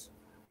experience.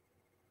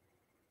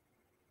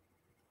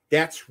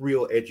 That's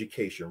real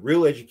education.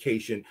 Real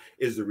education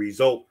is the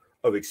result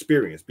of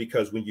experience,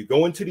 because when you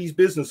go into these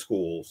business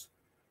schools,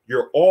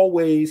 you're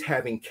always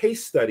having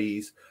case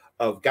studies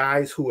of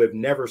guys who have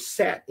never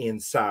sat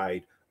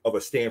inside of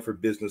a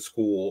Stanford Business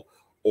School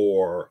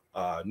or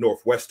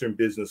Northwestern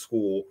Business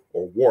School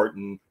or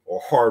Wharton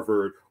or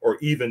Harvard or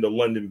even the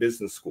London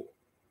Business School.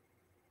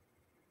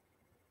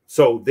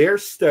 So they're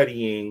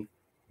studying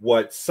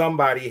what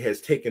somebody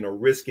has taken a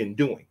risk in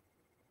doing.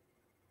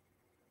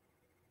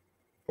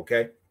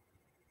 Okay.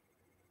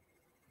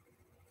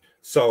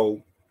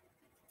 So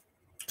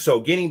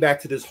getting back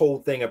to this whole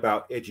thing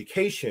about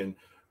education,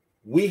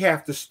 we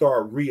have to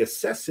start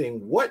reassessing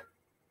what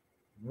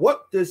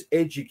does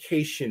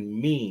education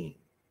mean,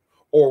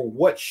 or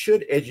what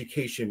should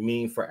education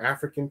mean for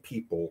African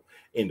people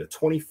in the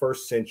 21st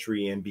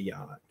century and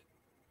beyond.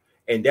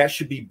 And that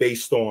should be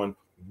based on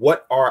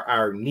what are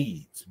our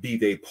needs, be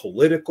they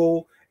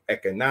political,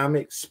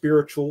 economic,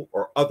 spiritual,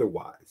 or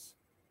otherwise,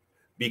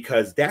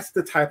 because that's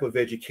the type of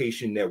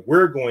education that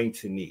we're going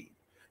to need.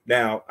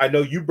 Now, I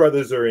know you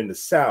brothers are in the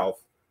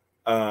South.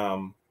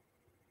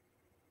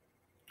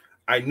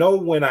 I know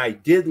when I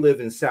did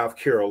live in South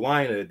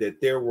Carolina that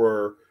there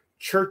were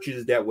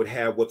churches that would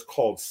have what's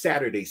called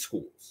Saturday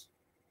schools.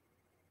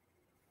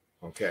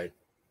 Okay.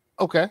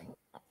 Okay.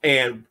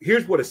 And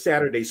here's what a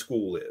Saturday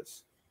school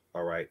is.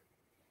 All right.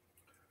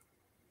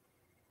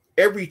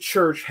 Every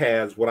church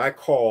has what I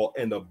call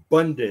an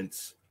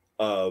abundance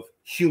of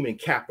human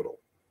capital.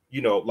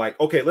 You know, like,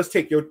 okay, let's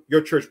take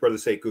your church, Brother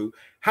Sekou.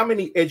 How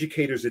many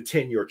educators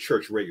attend your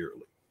church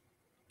regularly?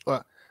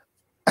 Well,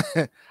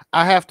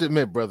 I have to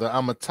admit, brother,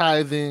 I'm a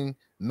tithing,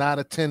 not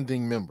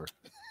attending member.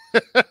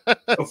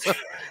 So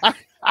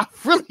I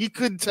really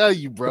couldn't tell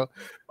you, bro.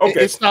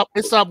 Okay. It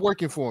stopped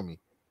working for me.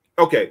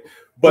 Okay.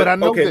 But I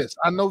know this.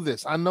 I know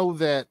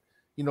that,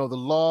 the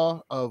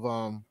law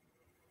of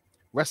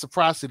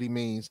reciprocity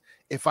means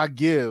if I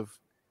give,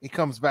 it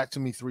comes back to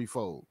me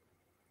threefold.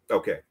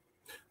 Okay.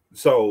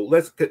 So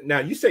now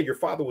you say your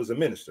father was a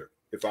minister.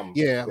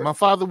 My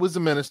father was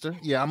a minister.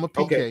 Yeah, I'm a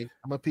PK. Okay.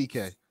 I'm a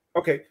PK.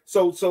 Okay,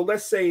 so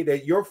let's say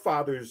that your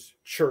father's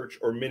church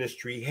or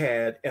ministry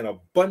had an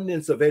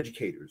abundance of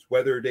educators,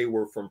 whether they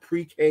were from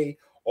pre-K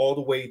all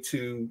the way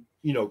to,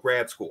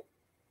 grad school.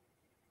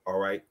 All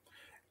right.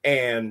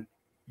 And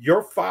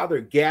your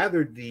father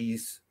gathered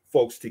these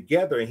folks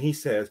together and he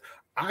says,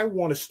 I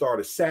want to start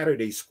a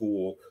Saturday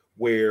school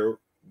where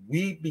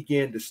we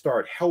begin to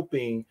start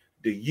helping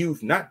the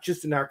youth, not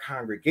just in our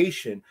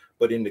congregation,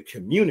 but in the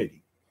community.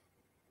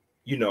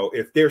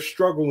 If they're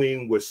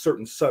struggling with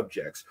certain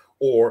subjects,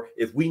 or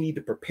if we need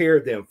to prepare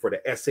them for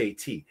the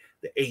SAT,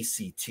 the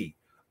ACT,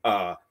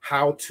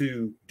 how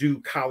to do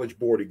college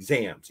board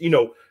exams,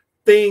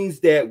 things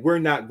that we're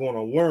not going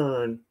to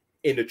learn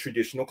in the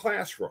traditional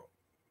classroom.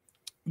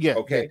 Yeah.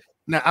 Okay. Yeah.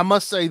 Now, I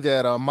must say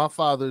that my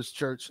father's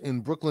church in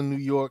Brooklyn, New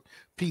York,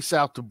 peace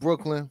out to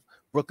Brooklyn.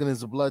 Brooklyn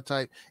is a blood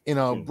type.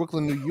 In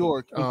Brooklyn, New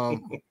York,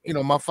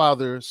 my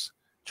father's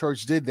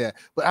church did that.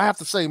 But I have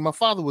to say, my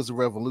father was a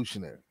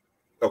revolutionary.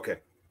 Okay.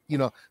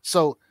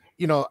 So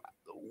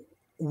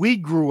we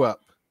grew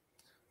up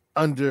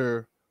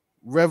under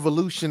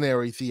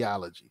revolutionary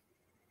theology.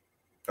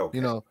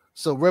 Okay.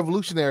 So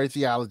revolutionary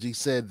theology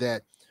said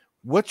that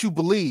what you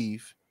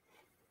believe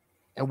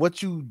and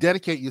what you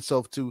dedicate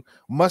yourself to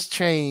must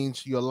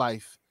change your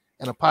life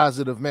in a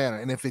positive manner.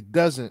 And if it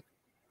doesn't,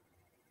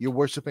 you're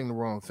worshiping the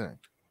wrong thing.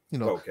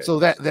 Okay. So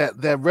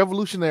that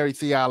revolutionary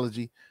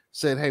theology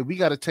said, hey, we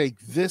got to take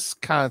this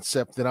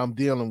concept that I'm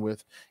dealing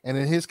with, and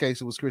in his case,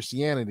 it was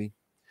Christianity,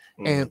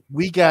 and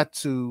we got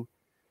to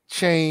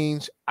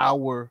change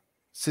our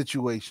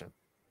situation.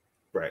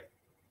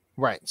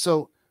 Right.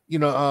 So,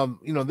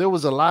 there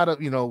was a lot of,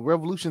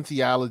 revolution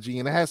theology,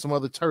 and it has some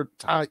other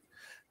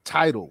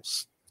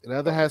titles. And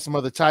other has some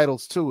other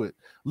titles to it.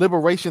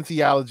 Liberation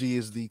theology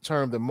is the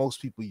term that most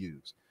people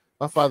use.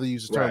 My father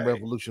used the term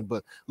revolution,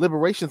 but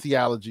liberation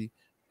theology,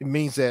 it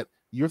means that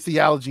your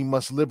theology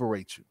must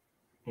liberate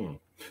you.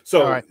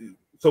 So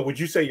would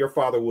you say your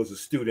father was a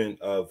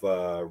student of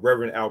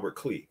Reverend Albert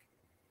Cleage?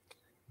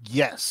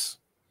 Yes.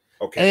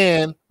 Okay.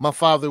 And my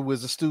father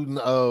was a student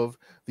of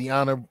the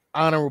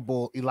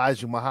Honorable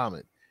Elijah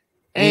Muhammad.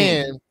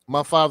 And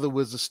my father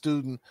was a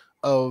student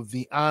of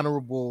the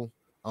Honorable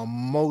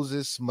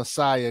Moses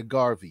Messiah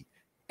Garvey.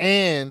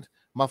 And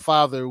my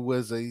father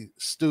was a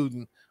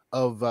student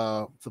of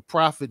the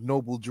Prophet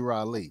Noble Drew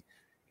Ali.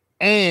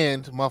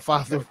 And my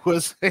father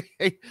was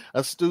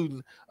a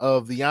student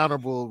of the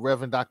Honorable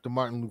Reverend Dr.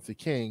 Martin Luther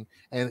King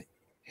and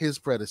his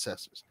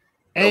predecessors.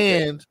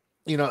 And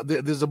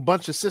there's a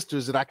bunch of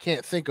sisters that I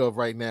can't think of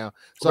right now,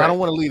 so I don't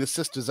want to leave the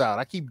sisters out.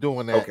 I keep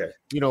doing that.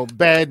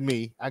 Bad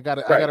me. I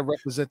gotta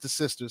represent the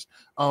sisters.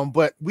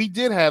 But we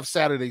did have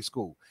Saturday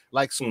school.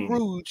 Like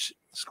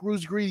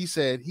Scrooge Greedy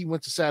said, he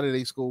went to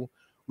Saturday school.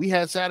 We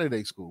had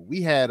Saturday school.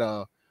 We had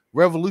a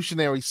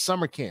revolutionary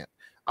summer camp.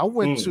 I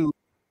went to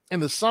in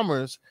the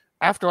summers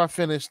after I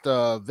finished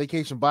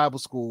Vacation Bible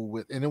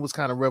School and it was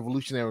kind of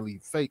revolutionarily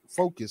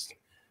focused.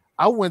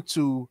 I went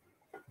to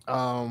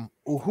Uhuru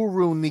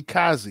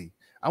Nikazi.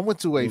 I went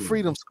to a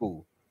freedom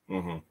school,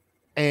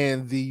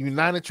 and the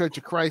United Church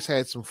of Christ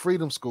had some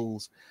freedom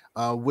schools,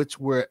 which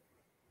were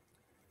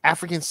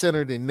African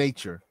centered in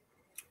nature,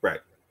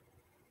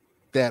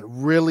 that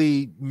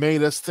really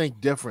made us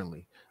think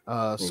differently.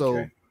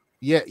 So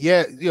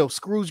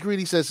Scrooge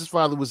Greedy says his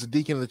father was a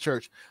deacon of the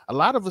church. A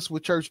lot of us were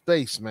church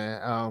based,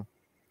 man,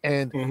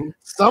 and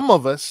some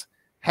of us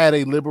had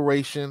a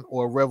liberation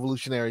or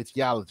revolutionary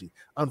theology.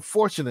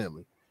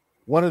 Unfortunately,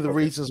 one of the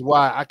reasons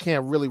why I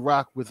can't really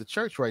rock with the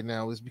church right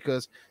now is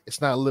because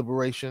it's not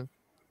liberation,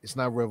 it's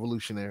not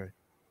revolutionary.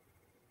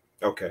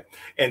 Okay.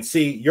 And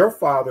see, your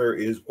father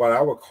is what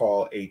I would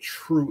call a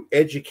true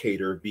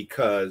educator,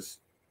 because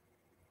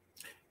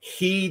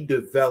he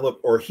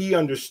developed, or he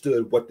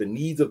understood what the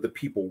needs of the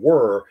people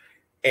were,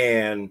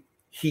 and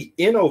he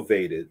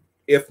innovated,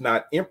 if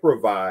not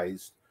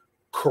improvised,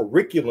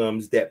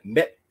 curriculums that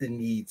met the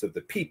needs of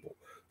the people.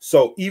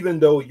 So even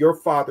though your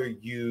father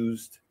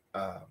used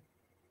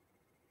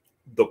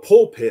the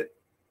pulpit,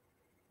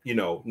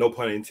 no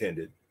pun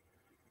intended,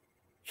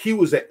 he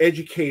was an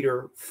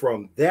educator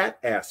from that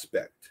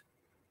aspect,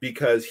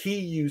 because he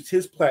used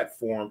his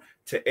platform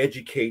to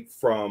educate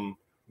from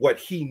what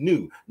he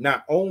knew,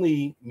 not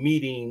only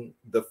meeting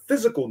the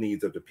physical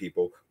needs of the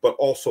people, but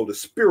also the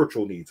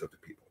spiritual needs of the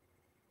people.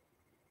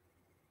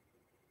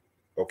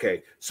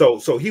 Okay, so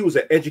he was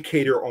an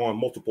educator on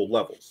multiple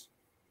levels.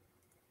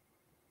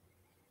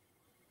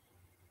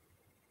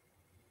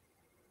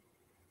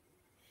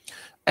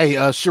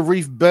 Hey,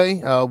 Sharif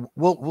Bey,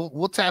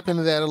 we'll tap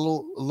into that a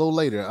little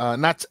later.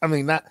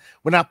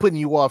 We're not putting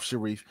you off,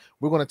 Sharif.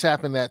 We're going to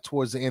tap in that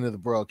towards the end of the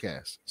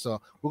broadcast.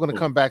 So we're going to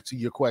come back to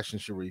your question,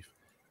 Sharif.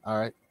 All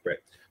right.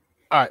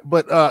 All right.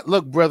 But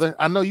look, brother,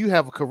 I know you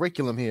have a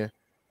curriculum here.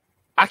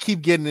 I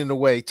keep getting in the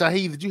way.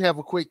 Tahir, did you have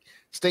a quick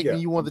statement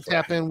you wanted to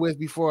tap in with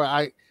before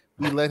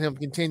we let him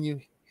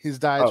continue his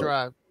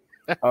diatribe?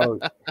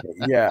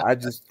 Yeah. I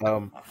just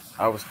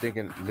I was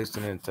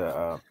listening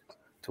to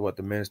what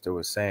the minister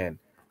was saying,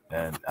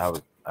 and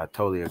I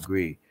totally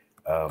agree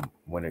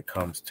when it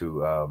comes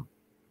to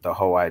the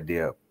whole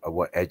idea of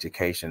what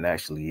education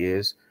actually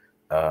is,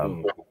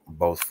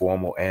 both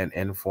formal and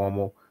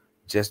informal.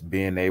 Just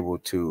being able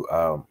to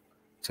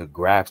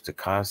grasp the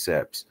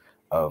concepts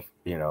of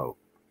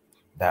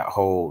that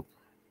whole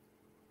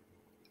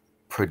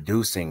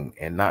producing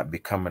and not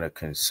becoming a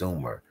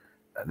consumer,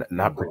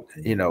 not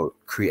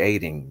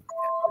creating,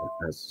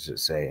 I should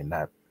say, and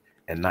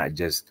not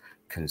just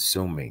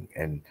consuming.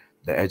 And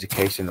the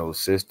educational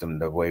system,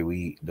 the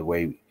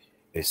way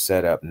it's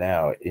set up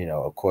now,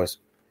 of course,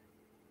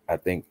 I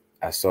think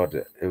I saw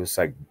that it was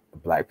like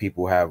black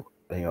people have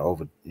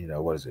over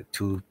what is it,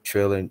 $2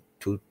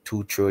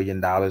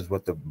 trillion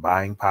worth of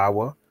buying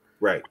power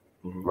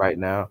right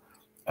now.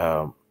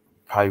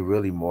 Probably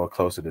really more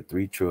closer to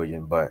 3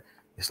 trillion, but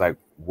it's like,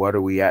 what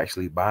are we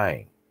actually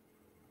buying?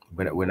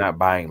 We're not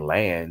buying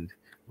land,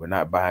 we're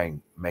not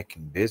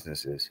making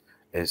businesses.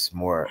 It's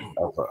more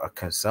of a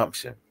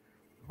consumption,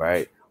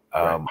 right?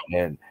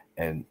 And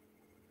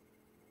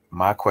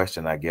my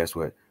question, I guess,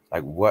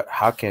 Like what?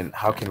 How can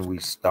we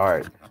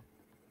start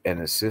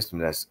in a system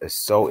that's is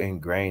so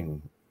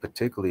ingrained,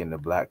 particularly in the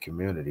Black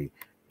community?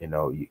 You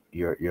know,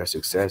 your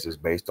success is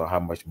based on how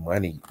much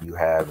money you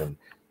have, and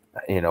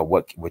you know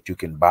what you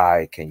can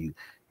buy. Can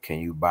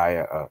you buy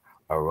a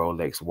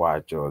Rolex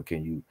watch, or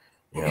can you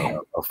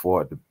know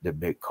afford the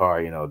big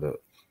car? You know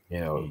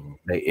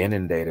they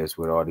inundate us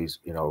with all these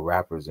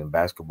rappers and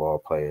basketball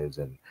players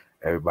and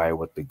everybody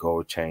with the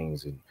gold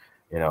chains, and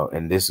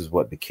and this is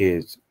what the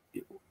kids,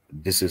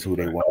 this is who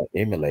they want to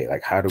emulate.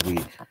 Like, how do we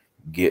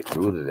get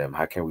through to them?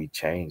 How can we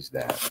change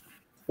that?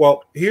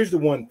 Well, here's the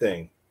one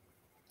thing.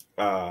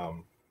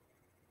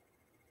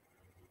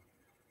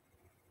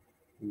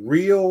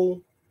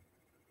 Real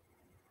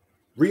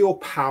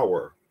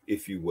power,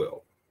 if you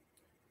will,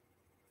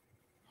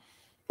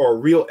 or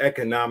real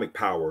economic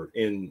power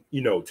in,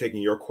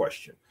 taking your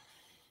question.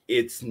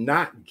 It's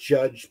not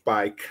judged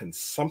by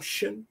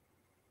consumption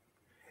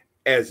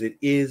as it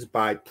is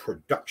by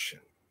production.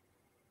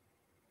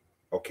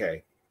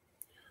 Okay.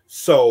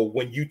 So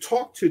when you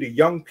talk to the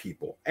young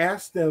people,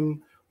 ask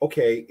them,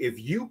 okay, if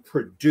you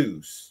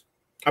produce,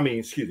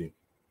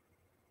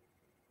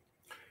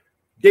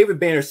 David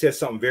Banner said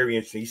something very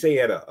interesting. He said he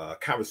had a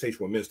conversation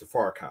with Minister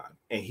Farrakhan,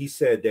 and he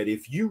said that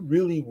if you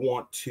really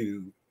want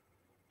to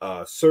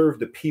serve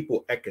the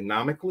people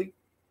economically,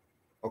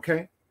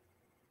 okay,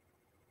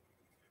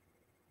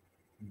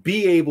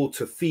 be able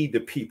to feed the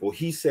people.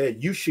 He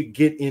said you should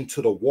get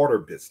into the water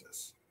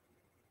business.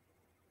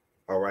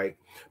 All right,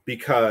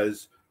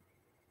 because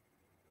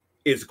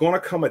it's going to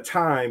come a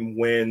time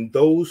when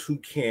those who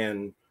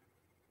can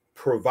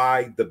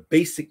provide the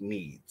basic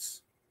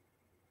needs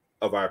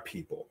of our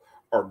people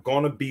are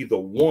going to be the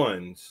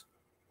ones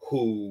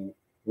who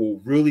will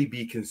really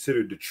be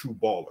considered the true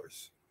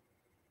ballers.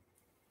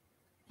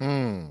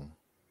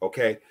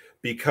 Okay,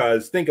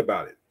 because think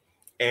about it.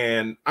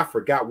 And I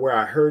forgot where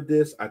I heard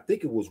this. I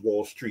think it was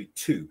Wall Street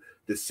too.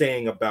 The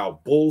saying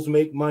about bulls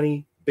make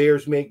money,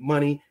 bears make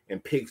money,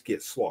 and pigs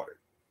get slaughtered.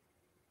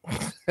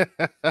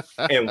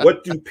 And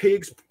what do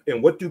pigs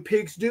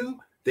do?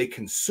 They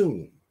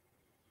consume.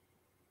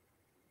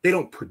 They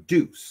don't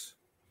produce.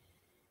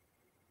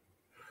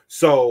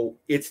 So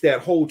it's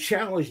that whole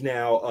challenge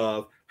now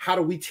of how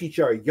do we teach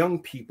our young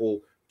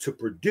people to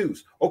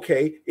produce?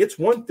 Okay, it's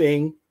one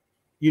thing,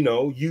 you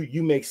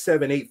make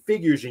 7-8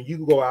 figures and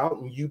you go out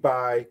and you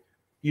buy,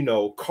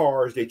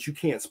 cars that you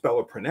can't spell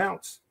or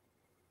pronounce.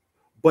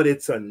 But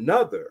it's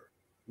another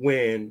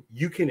when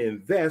you can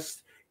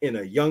invest in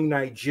a young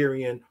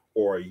Nigerian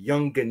or a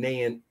young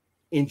Ghanaian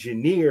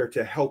engineer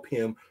to help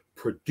him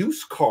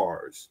produce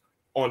cars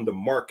on the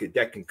market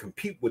that can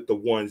compete with the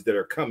ones that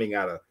are coming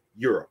out of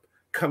Europe,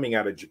 coming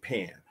out of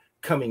Japan,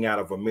 coming out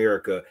of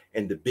America,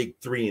 and the big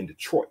three in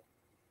Detroit.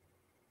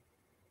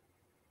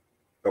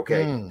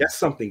 Okay, that's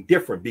something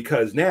different,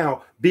 because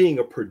now being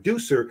a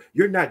producer,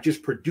 you're not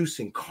just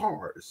producing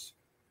cars,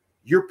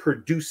 you're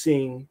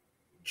producing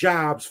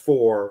jobs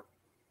for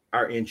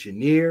our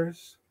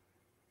engineers,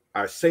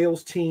 our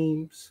sales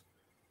teams,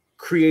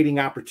 creating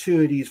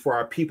opportunities for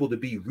our people to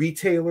be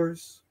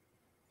retailers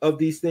of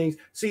these things.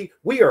 See,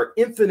 we are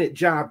infinite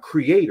job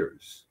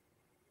creators.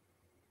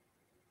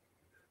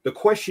 The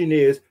question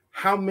is,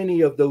 how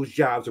many of those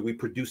jobs are we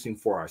producing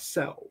for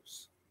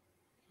ourselves?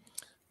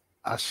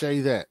 I say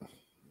that.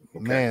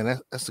 Okay. Man,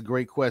 that's a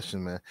great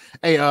question, man.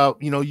 Hey,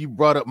 you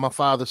brought up my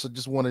father, so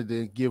just wanted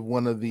to give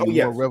one of the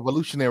more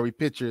revolutionary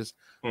pictures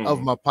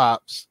of my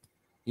pops.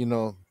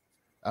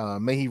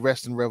 May he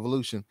rest in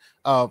revolution.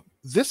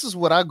 This is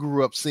what I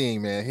grew up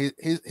seeing, man.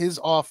 His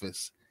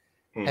office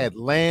had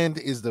land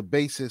is the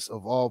basis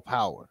of all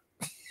power.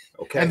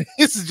 Okay, and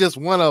this is just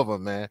one of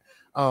them, man.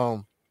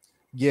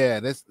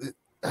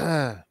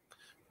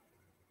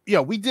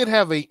 We did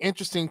have an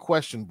interesting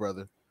question,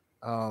 brother.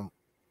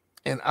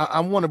 And I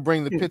want to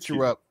bring the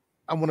picture up.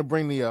 I want to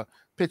bring the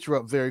picture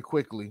up very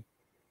quickly.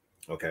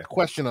 Okay.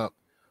 Question up.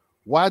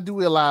 Why do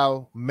we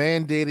allow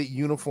mandated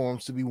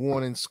uniforms to be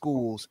worn in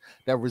schools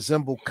that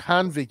resemble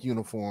convict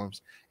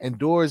uniforms and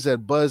doors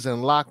that buzz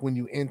and lock when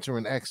you enter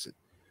and exit?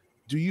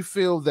 Do you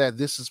feel that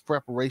this is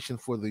preparation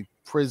for the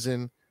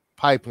prison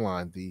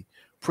pipeline, the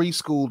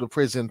preschool to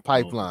prison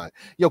pipeline?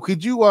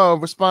 Could you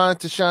respond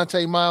to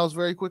Shantae Miles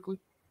very quickly?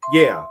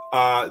 Yeah,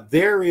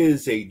 there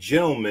is a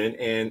gentleman,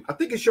 and I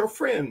think it's your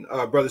friend,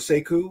 Brother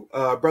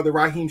Sekou, Brother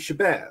Raheem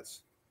Shabazz.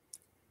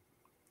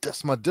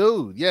 That's my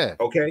dude, yeah.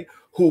 Okay,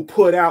 who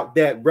put out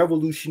that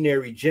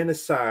revolutionary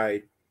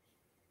genocide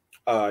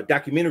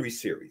documentary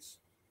series.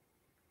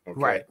 Okay.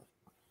 Right.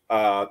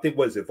 I think,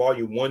 was it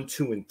volume 1,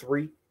 2, and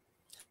 3?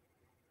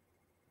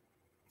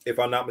 If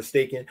I'm not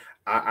mistaken.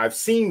 I've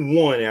seen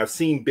 1, and I've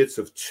seen bits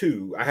of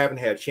 2. I haven't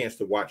had a chance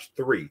to watch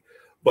 3.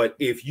 But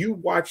if you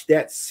watch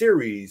that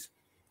series,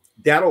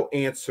 that'll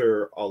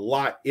answer a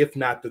lot, if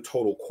not the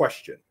total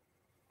question,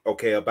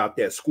 okay, about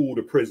that school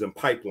to prison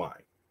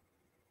pipeline.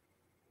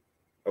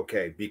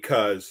 Okay,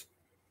 because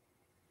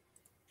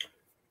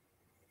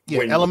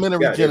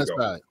elementary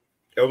genocide.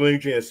 Elementary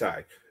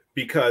genocide.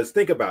 Because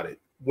think about it.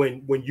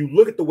 When you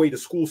look at the way the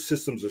school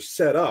systems are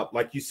set up,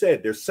 like you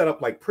said, they're set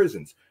up like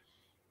prisons.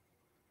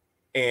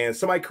 and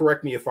somebody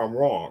correct me if I'm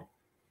wrong,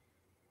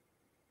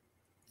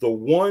 the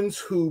ones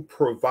who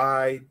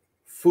provide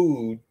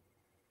food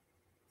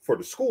for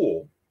the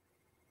school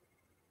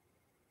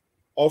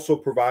also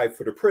provide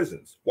for the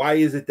prisons. Why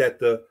is it that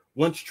the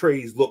lunch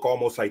trays look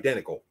almost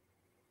identical?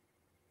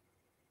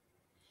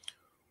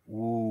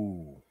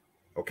 Ooh.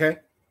 Okay.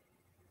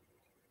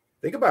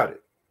 Think about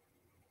it.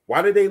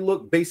 Why do they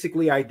look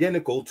basically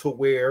identical to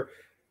where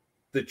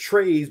the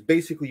trays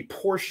basically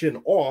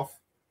portion off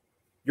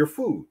your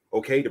food?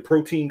 Okay, the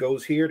protein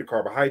goes here, the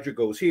carbohydrate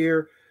goes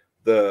here,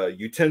 the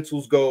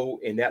utensils go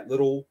in that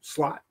little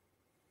slot.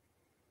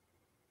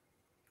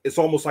 It's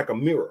almost like a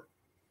mirror.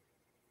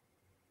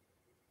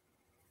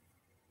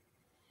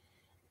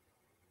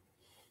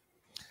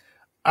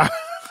 All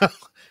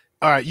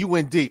right, you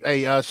went deep.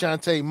 Hey,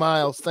 Shantae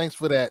Miles, thanks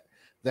for that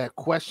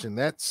question.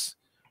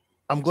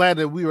 I'm glad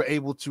that we were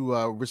able to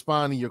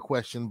respond to your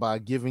question by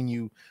giving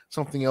you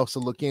something else to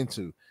look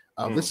into.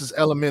 This is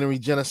elementary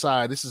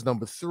genocide. This is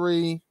number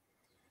 3.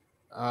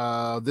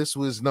 This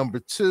was number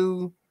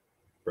 2.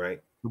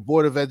 Right. The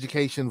Board of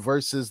Education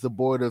versus the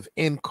Board of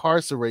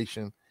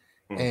Incarceration.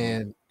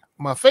 And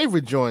my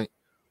favorite joint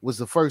was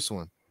the first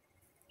one.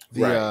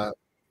 The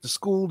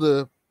school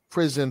to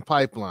prison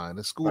pipeline.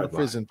 The school to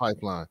prison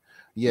pipeline.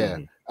 Yeah.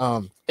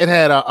 It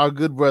had our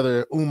good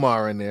brother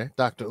Umar in there,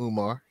 Dr.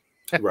 Umar.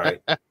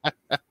 Right.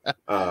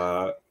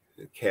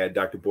 Had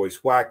Dr.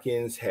 Boyce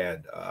Watkins,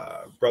 had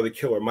Brother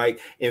Killer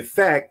Mike. In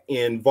fact,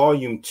 in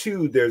volume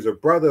 2, there's a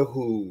brother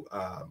who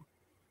I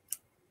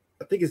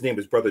think his name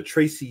is Brother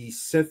Tracy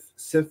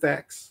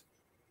Syphax.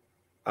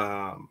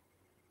 I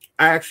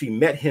actually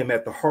met him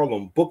at the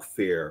Harlem Book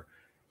Fair,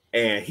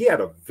 and he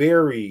had a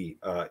very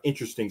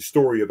interesting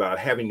story about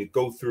having to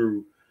go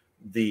through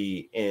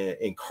the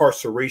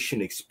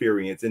incarceration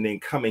experience and then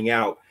coming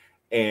out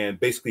and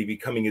basically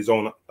becoming his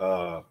own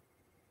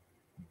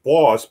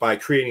boss by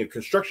creating a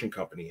construction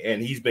company.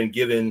 And he's been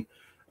given,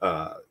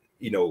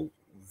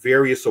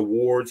 various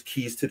awards,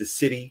 keys to the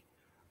city.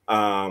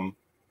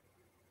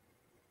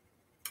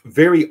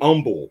 Very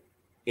humble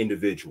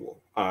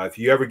individual. If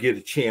you ever get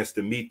a chance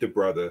to meet the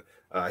brother,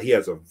 he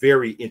has a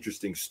very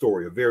interesting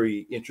story, a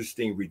very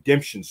interesting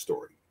redemption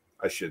story,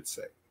 I should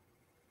say.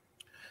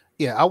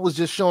 Yeah, I was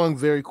just showing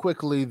very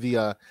quickly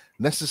the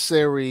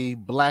Necessary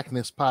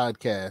Blackness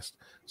podcast.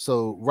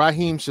 So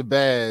Raheem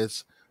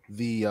Shabazz,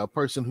 the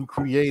person who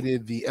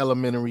created the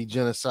Elementary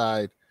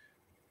Genocide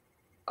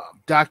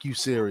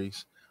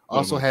docuseries,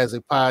 also has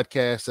a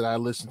podcast that I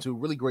listen to,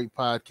 really great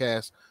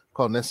podcast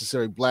called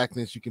Necessary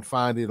Blackness. You can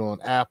find it on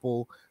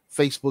Apple,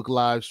 Facebook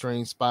live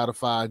stream,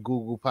 Spotify,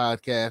 Google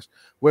Podcast,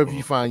 wherever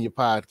you find your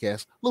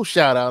podcast. Little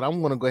shout out.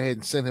 I'm going to go ahead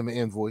and send him an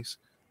invoice.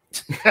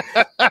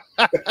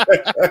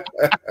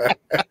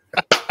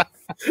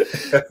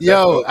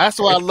 Yo, that's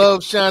why I love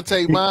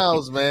Shantae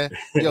Miles, man.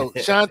 Yo,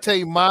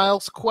 Shantae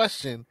Miles'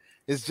 question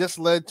has just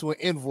led to an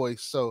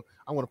invoice, so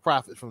I want to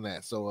profit from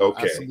that. So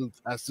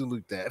I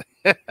salute that.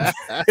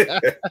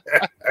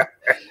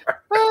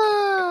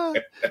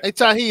 Hey,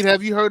 Tauheed,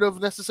 have you heard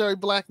of Necessary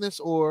Blackness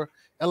or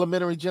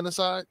Elementary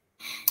Genocide?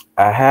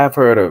 I have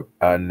heard of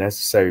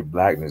Necessary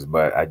Blackness,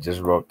 but I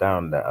just wrote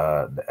down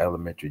the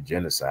Elementary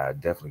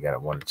Genocide. Definitely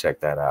want to check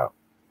that out.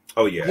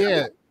 Oh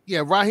yeah.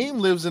 Raheem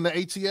lives in the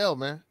ATL,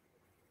 man.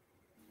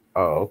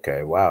 Oh,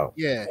 okay. Wow.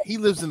 Yeah, he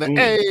lives in the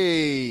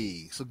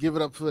A. So give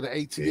it up for the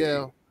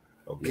ATL.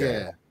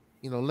 Okay.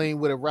 Yeah, lean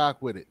with it,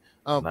 rock with it.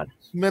 Nice.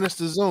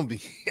 Minister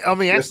Zumbi. I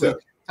mean, actually,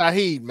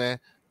 Tauheed, man.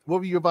 What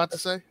were you about to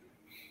say?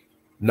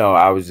 No,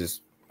 I was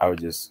just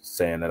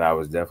saying that I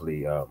was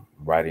definitely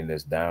writing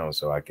this down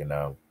so I can,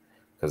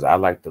 because I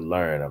like to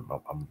learn.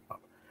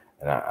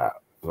 I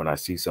when I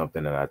see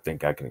something that I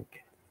think I can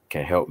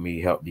help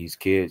these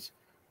kids,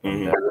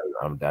 I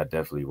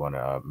definitely want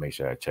to make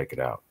sure I check it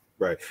out.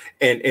 Right.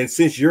 And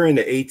since you're in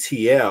the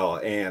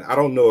ATL, and I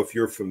don't know if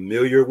you're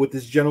familiar with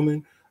this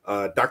gentleman,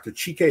 Dr.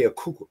 Chike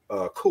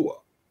Akua.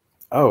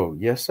 Oh,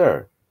 yes,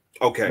 sir.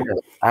 Okay. Yes,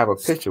 I have a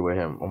picture with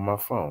him on my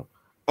phone.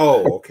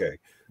 Oh, okay.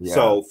 Yeah.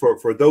 So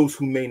for those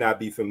who may not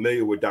be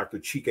familiar with Dr.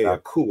 Chike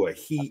Akua,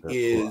 he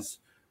is,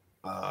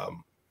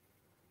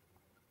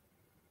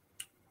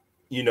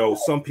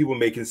 some people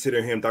may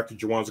consider him Dr.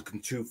 Jawanza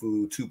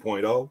Kuntufu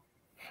 2.0.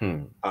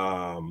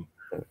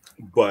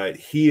 But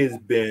he has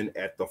been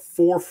at the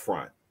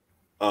forefront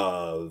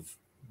of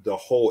the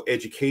whole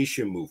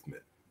education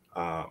movement.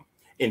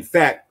 In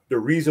fact, the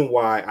reason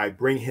why I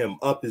bring him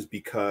up is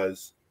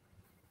because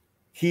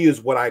he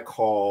is what I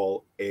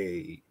call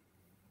a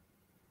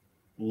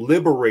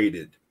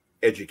liberated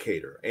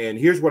educator. And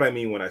here's what I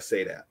mean when I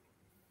say that.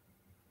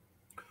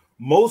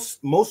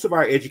 Most of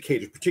our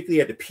educators, particularly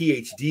at the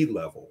PhD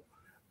level,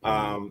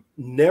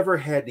 never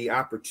had the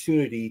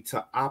opportunity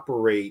to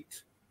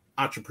operate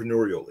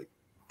entrepreneurially.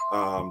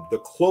 The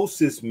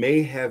closest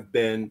may have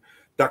been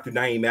Dr.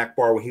 Naeem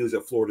Akbar when he was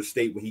at Florida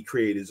State, when he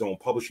created his own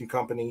publishing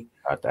company.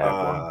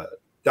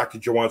 Dr.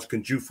 Jawanza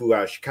Kunjufu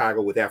out of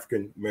Chicago with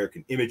African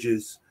American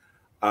Images.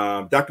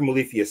 Dr.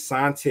 Malifi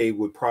Asante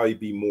would probably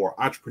be more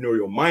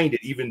entrepreneurial minded,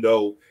 even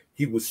though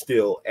he was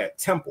still at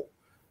Temple.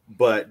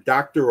 but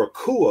Dr.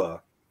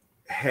 Akua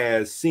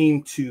has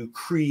seemed to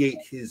create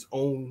his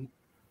own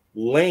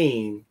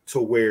lane to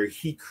where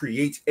he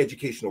creates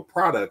educational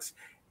products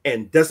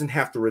and doesn't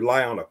have to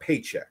rely on a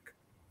paycheck.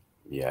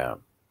 Yeah.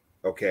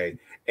 Okay.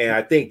 And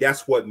I think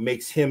that's what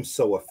makes him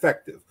so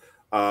effective.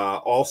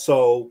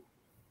 Also,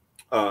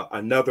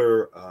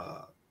 another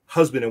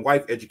husband and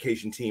wife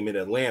education team in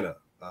Atlanta,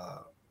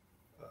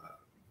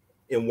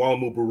 in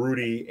Walamu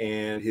Baruti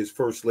and his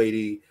first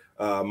lady,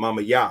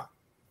 Mama Ya,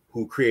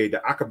 who created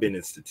the Akabin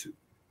Institute.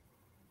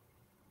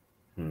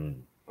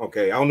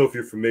 Okay. I don't know if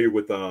you're familiar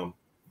with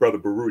Brother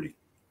Baruti.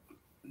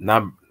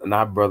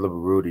 Not Brother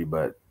Baruti,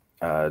 but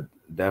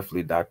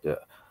definitely Dr.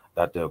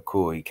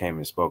 Akua. He came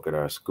and spoke at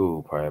our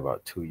school probably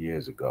about 2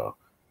 years ago.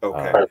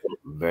 Okay.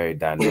 Very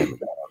dynamic.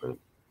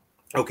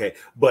 Okay.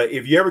 But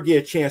if you ever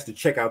get a chance to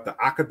check out the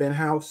Akabin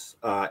House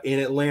in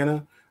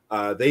Atlanta,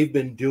 they've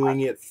been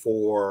doing it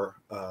for,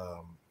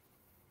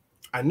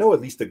 I know,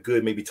 at least a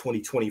good maybe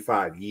 20,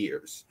 25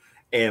 years.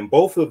 And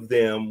both of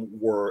them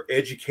were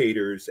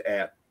educators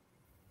at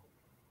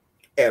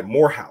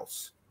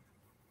Morehouse.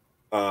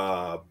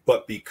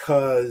 But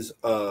because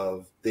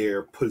of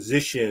their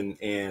position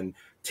and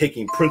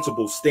taking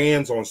principled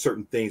stands on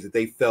certain things that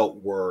they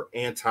felt were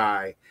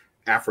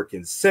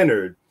anti-African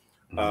centered,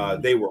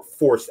 they were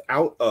forced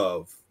out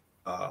of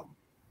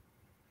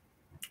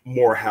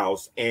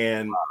Morehouse,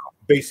 and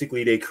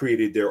basically they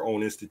created their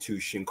own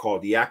institution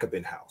called the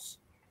Akabin House.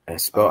 And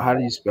how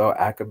do you spell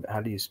Akabin? How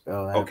do you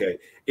spell that? Okay,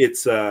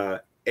 it's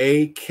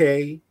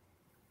AKOBEN.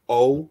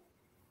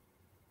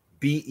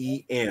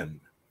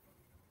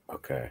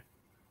 Okay.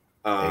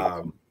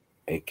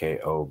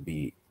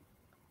 AKOB.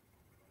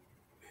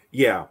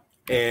 Yeah,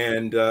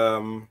 and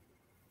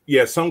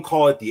yeah, some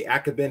call it the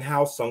Akabin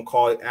House, some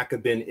call it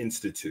Akabin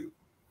Institute.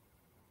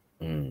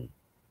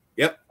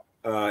 Yep.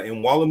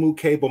 And Walamu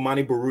K.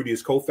 Bomani Baruti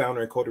is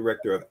co-founder and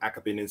co-director of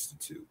Akabin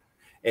Institute.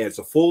 And it's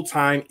a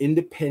full-time,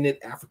 independent,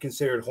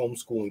 African-centered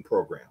homeschooling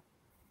program.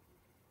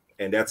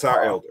 And that's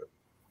our elder.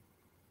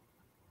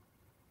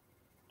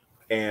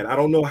 And I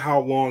don't know how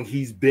long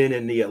he's been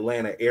in the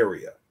Atlanta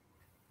area,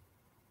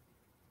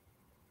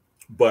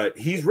 but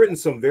he's written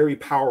some very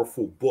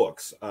powerful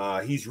books.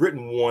 He's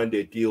written one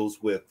that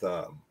deals with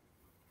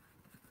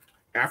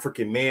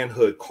African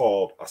manhood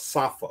called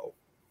Asafo.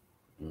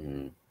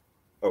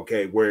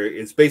 Okay, where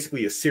it's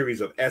basically a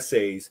series of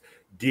essays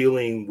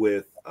dealing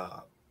with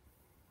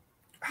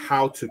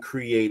how to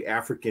create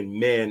African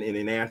men in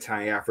an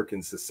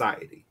anti-African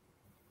society.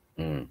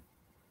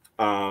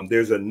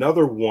 There's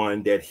another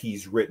one that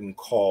he's written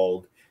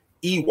called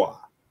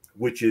Iwa,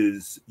 which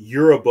is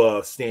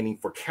Yoruba standing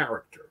for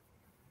character.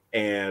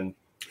 And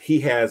he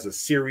has a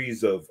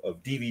series of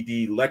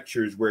DVD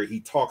lectures where he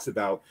talks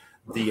about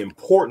the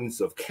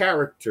importance of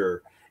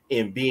character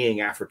in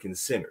being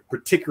African-centered,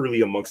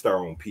 particularly amongst our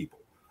own people.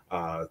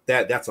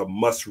 That's a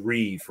must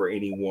read for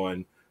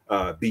anyone,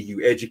 be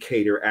you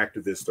educator,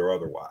 activist, or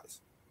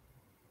otherwise.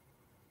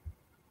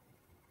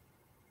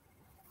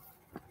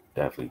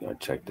 Definitely gonna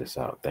check this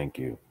out. Thank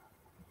you.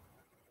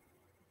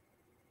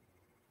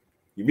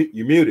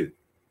 You muted.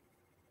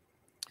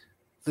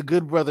 The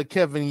good brother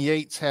Kevin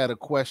Yates had a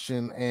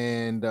question,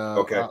 and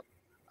okay.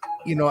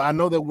 I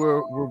know that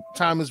we're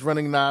time is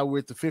running now. We're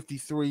at the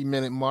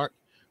 53-minute mark,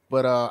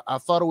 but I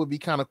thought it would be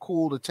kind of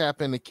cool to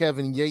tap into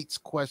Kevin Yates'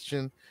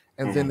 question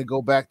and then to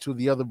go back to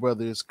the other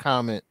brother's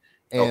comment,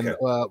 and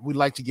we'd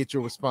like to get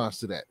your response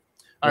to that.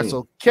 All right,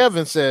 so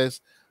Kevin says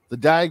the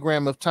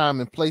diagram of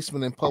time and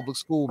placement in public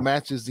school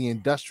matches the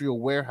industrial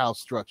warehouse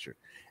structure: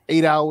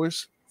 8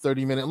 hours,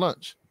 30-minute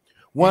lunch.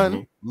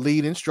 One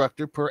lead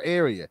instructor per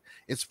area.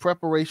 It's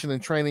preparation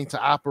and training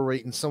to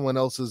operate in someone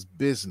else's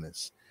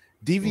business.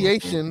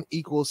 Deviation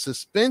equals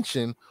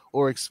suspension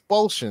or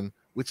expulsion,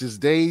 which is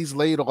days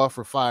laid off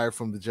or fired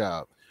from the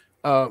job.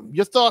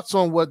 Your thoughts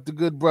on what the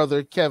good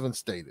brother Kevin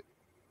stated?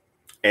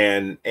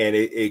 And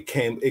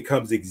it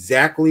comes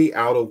exactly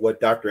out of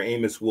what Dr.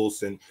 Amos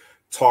Wilson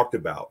talked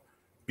about.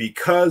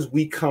 Because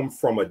we come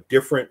from a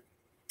different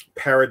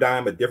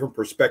paradigm, a different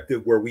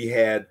perspective where we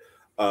had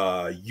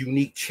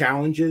unique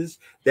challenges,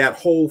 that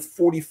whole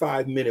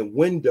 45-minute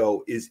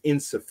window is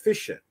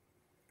insufficient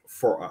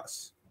for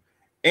us.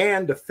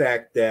 And the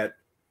fact that,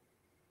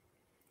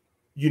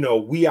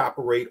 we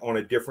operate on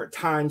a different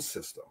time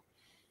system,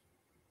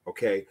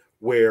 okay,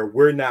 where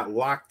we're not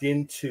locked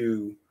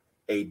into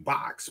a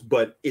box,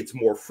 but it's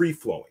more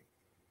free-flowing,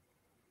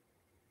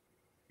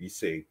 you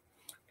see.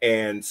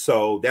 And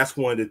so that's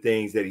one of the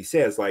things that he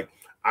says. Like,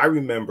 I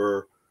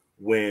remember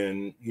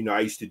when, I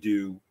used to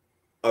do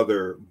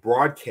other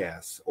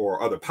broadcasts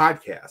or other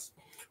podcasts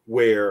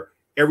where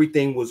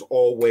everything was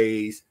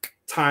always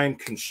time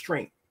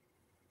constraint.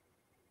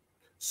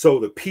 So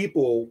the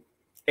people,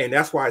 and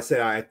that's why I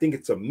said I think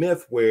it's a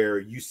myth where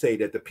you say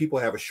that the people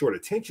have a short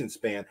attention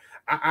span.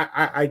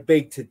 I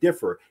beg to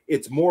differ.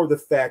 It's more the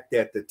fact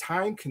that the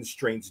time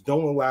constraints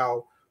don't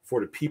allow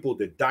for the people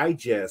to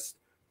digest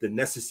the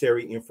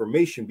necessary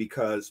information,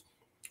 because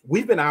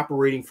we've been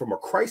operating from a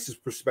crisis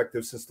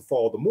perspective since the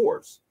fall of the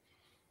Moors.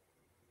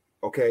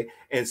 Okay.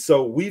 And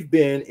so we've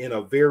been in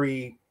a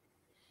very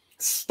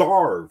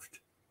starved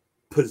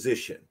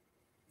position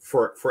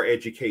for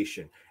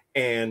education.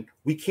 And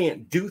we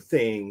can't do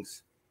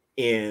things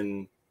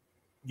in,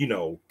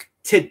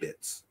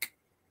 tidbits.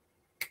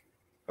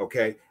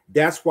 Okay.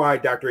 That's why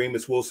Dr.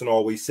 Amos Wilson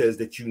always says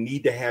that you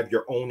need to have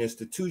your own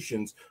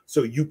institutions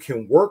so you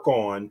can work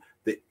on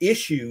the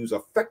issues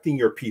affecting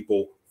your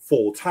people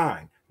full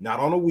time, not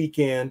on a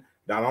weekend,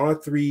 not on a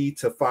 3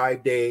 to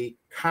 5 day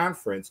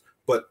conference,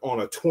 but on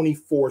a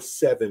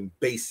 24/7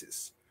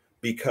 basis,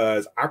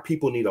 because our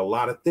people need a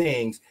lot of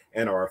things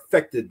and are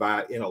affected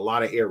by it in a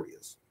lot of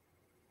areas.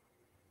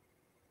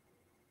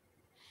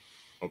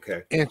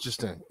 Okay.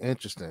 Interesting.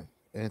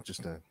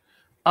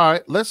 All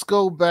right, let's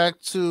go back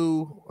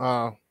to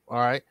all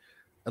right.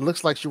 It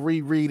looks like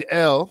Cherie Reed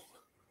L.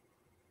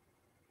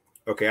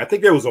 Okay, I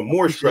think there was a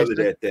Morris brother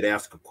that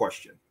asked a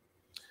question.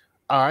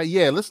 All right,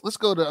 yeah, let's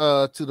go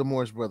to the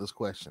Morris brothers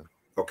question.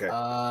 Okay.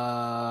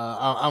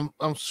 I'm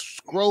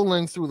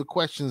scrolling through the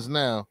questions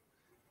now,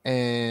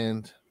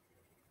 and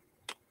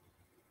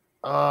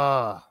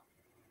I'm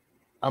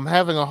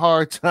having a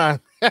hard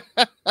time.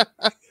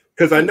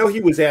 Because I know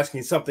he was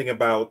asking something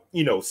about,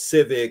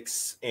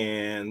 civics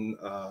and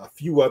a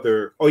few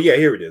other. Oh, yeah,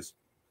 here it is.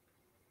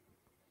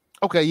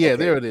 Okay, yeah,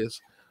 there it is.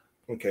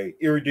 Okay,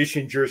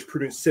 erudition,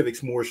 jurisprudence,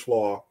 civics, Moorish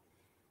law,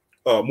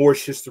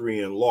 Moorish history,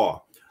 and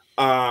law.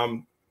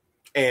 And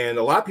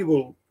a lot of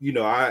people,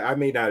 I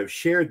may not have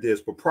shared this,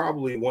 but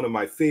probably one of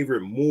my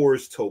favorite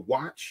Moors to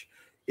watch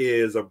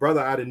is a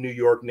brother out of New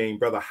York named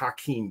Brother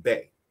Hakeem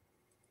Bey.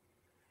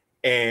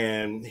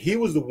 And he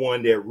was the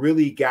one that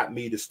really got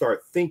me to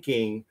start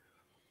thinking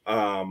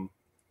along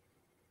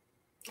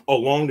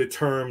the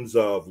terms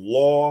of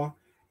law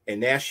and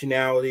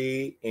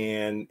nationality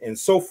and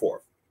so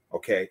forth.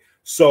 Okay,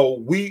 so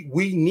we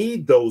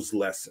need those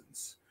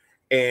lessons,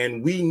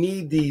 and we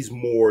need these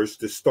Moors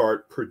to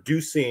start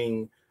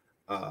producing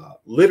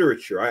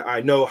literature.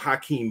 I know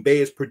Hakeem Bey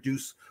has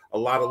produced a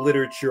lot of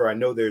literature. I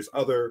know there's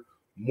other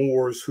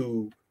Moors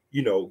who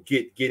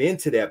get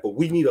into that, but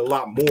we need a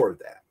lot more of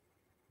that,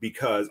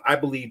 because I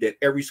believe that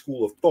every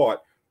school of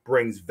thought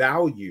brings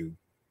value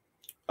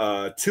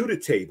to the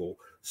table.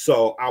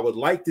 So I would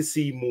like to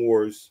see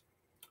Moors,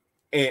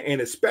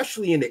 and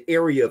especially in the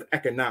area of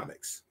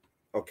economics,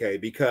 okay,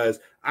 because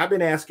I've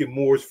been asking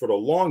Moors for the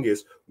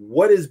longest,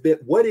 what is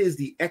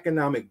the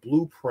economic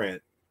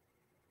blueprint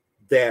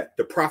that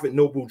the Prophet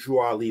Noble Drew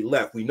Ali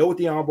left? We know what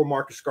the Honorable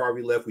Marcus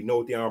Garvey left. We know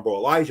what the Honorable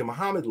Elijah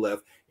Muhammad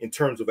left in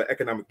terms of an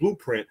economic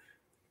blueprint.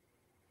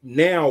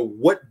 Now,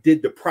 what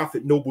did the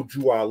Prophet Noble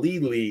Drew Ali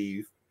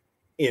leave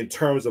in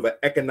terms of an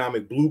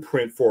economic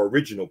blueprint for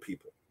original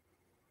people?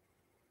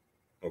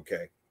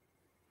 Okay.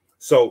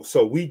 So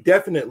we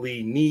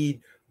definitely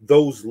need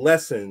those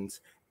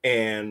lessons.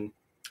 And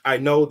I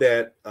know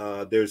that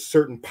there's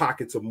certain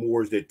pockets of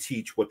Moors that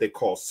teach what they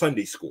call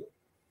Sunday school.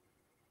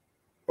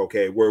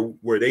 Okay,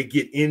 where they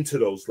get into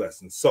those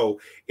lessons.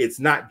 So it's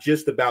not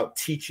just about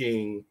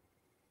teaching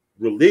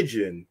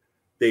religion.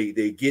 They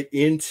get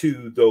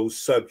into those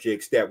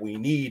subjects that we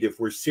need if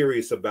we're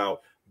serious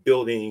about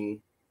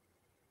building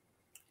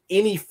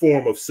any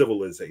form of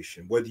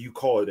civilization, whether you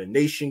call it a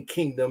nation,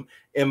 kingdom,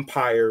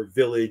 empire,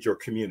 village, or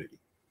community.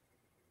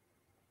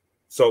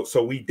 So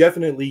we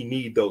definitely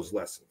need those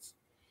lessons.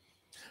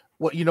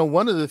 Well,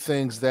 one of the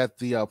things that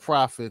the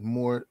Prophet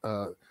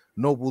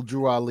Noble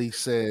Drew Ali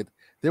said,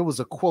 there was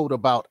a quote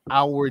about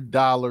our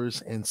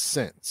dollars and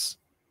cents.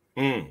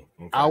 Okay.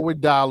 Our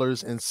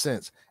dollars and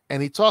cents.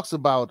 And he talks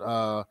about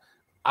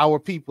our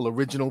people,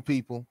 original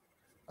people,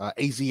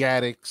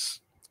 Asiatics,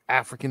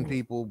 African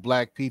people,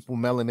 Black people,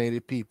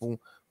 melanated people,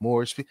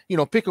 Moorish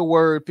people, pick a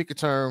word, pick a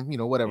term,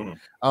 whatever.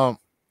 And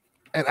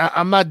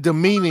I'm not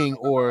demeaning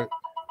or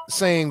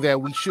saying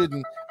that we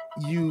shouldn't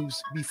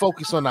be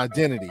focused on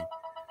identity,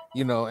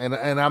 and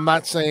I'm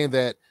not saying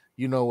that,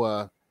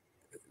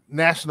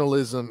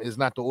 nationalism is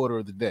not the order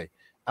of the day.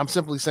 I'm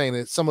simply saying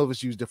that some of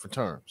us use different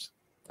terms.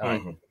 All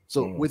right.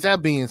 So with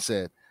that being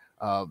said,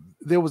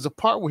 there was a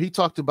part where he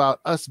talked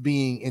about us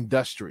being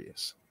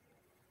industrious.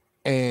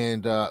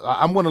 And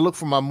I'm going to look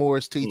for my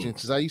Moorish teaching,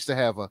 because I used to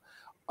have a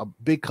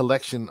big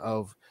collection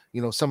of,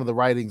 some of the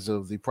writings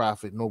of the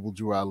Prophet Noble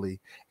Drew Ali.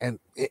 And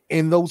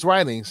in those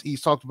writings,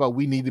 he's talked about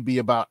we need to be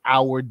about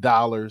our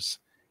dollars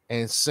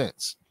and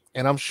cents.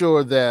 And I'm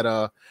sure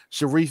that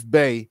Sharif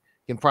Bey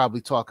can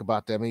probably talk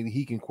about that. Maybe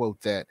he can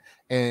quote that.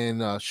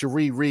 And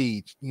Cherie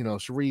Reed,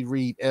 Cherie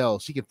Reed L,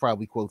 she could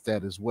probably quote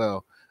that as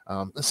well.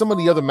 And some of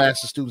the other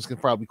master students can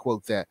probably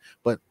quote that.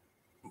 But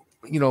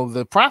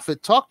the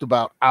Prophet talked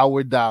about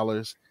our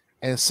dollars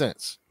and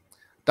cents.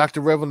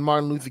 Dr. Reverend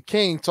Martin Luther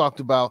King talked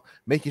about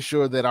making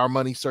sure that our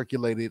money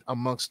circulated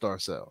amongst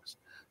ourselves.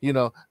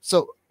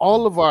 So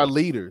all of our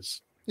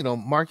leaders,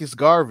 Marcus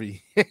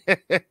Garvey,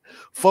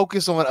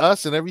 focus on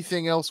us and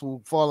everything else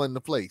will fall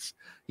into place.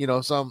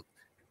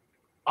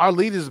 Our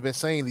leaders have been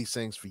saying these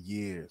things for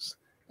years.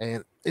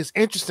 And it's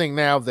interesting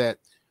now that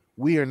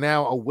we are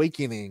now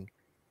awakening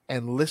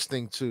and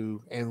listening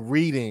to and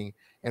reading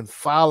and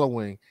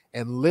following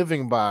and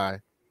living by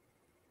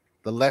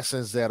the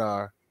lessons that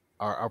our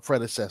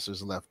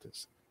predecessors left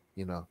us.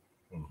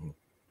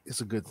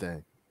 It's a good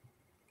thing.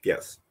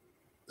 Yes.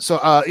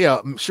 So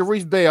yeah,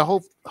 Sharif Bey, I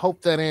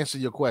hope that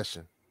answered your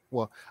question.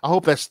 Well, I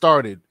hope that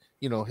started,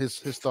 his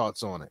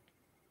thoughts on it.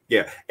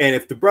 Yeah. And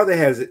if the brother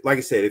has, like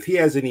I said, if he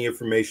has any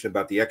information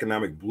about the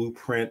economic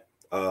blueprint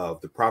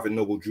of the Prophet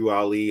Noble Drew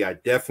Ali, I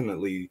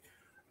definitely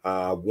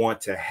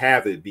want to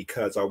have it,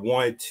 because I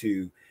wanted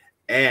to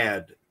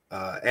add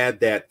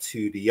that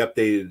to the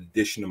updated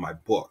edition of my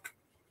book.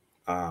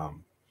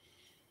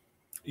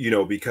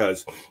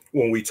 Because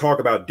when we talk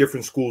about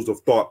different schools of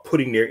thought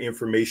putting their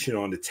information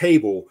on the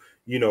table,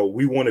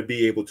 we want to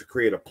be able to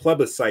create a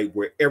plebiscite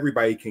where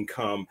everybody can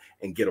come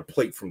and get a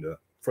plate from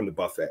the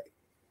buffet.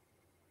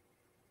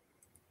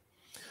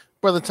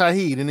 Brother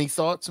Tauheed, any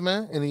thoughts,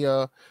 man?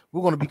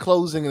 We're going to be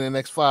closing in the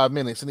next 5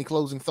 minutes. Any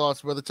closing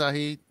thoughts, Brother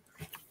Tauheed?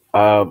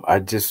 I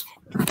just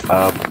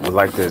would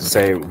like to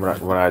say,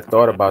 when I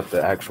thought about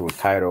the actual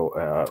title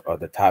or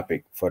the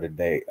topic for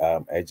today,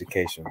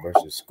 education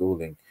versus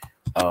schooling,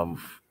 I'm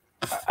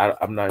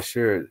not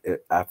sure.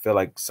 I feel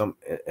like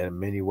in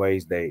many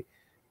ways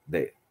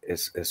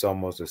it's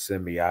almost a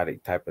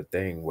symbiotic type of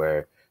thing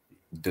where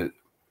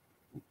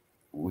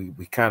we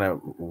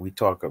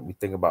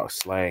think about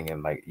slang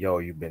and like, yo,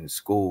 you've been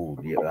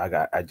schooled.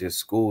 Yeah, I just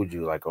schooled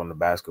you, like on the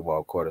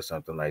basketball court or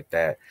something like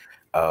that.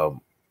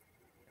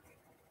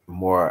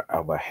 More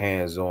of a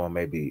hands-on,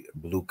 maybe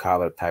blue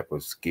collar type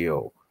of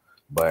skill.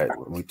 But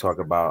when we talk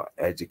about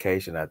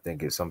education, I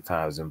think it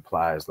sometimes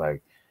implies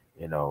like,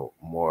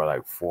 more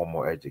like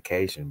formal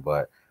education.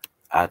 But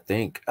I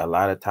think a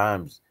lot of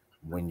times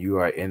when you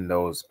are in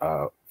those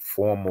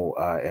formal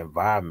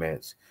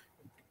environments,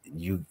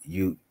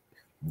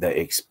 the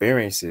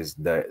experiences,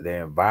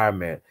 the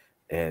environment,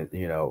 and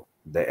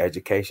the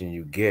education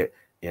you get,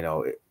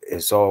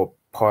 it's all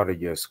part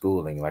of your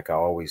schooling. Like I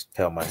always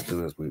tell my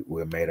students,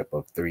 we're made up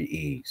of 3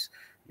 E's: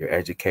 your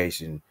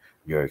education,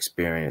 your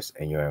experience,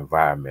 and your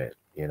environment.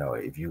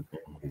 If you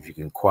can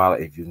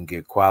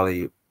get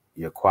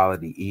your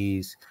quality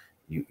E's,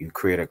 you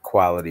create a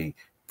quality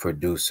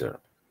producer,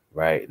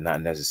 right?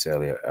 Not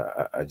necessarily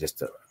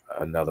just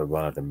another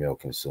run-of-the-mill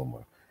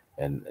consumer.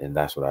 And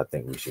that's what I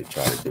think we should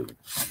try to do.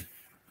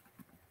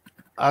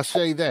 I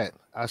say that.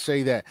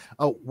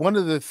 One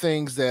of the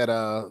things that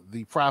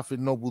the Prophet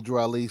Noble Drew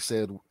Ali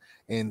said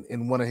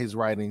in one of his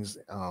writings,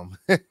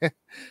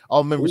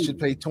 all members should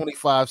pay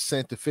 25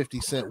 cents to 50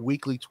 cents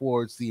weekly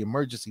towards the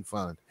emergency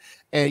fund.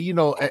 And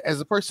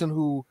as a person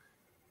who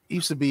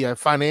used to be a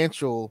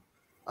financial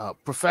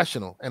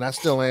professional, and I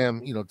still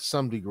am, to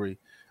some degree,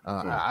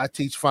 I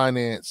teach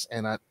finance,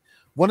 and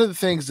one of the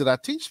things that I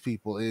teach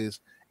people is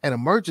an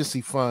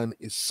emergency fund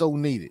is so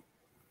needed.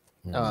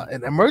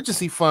 An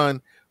emergency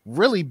fund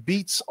really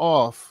beats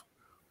off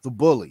the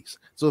bullies.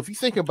 So if you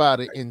think about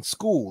it, in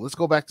school, let's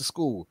go back to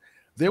school.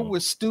 There were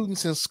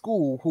students in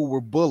school who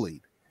were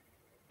bullied.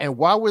 And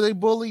why were they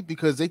bullied?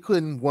 Because they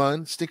couldn't,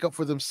 1, stick up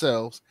for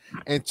themselves,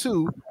 and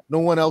 2, no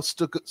one else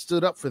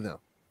stood up for them.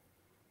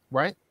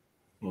 Right?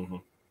 Mm-hmm.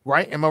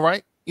 Right? Am I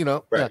right?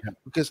 Right. Yeah,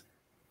 because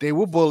they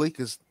were bullied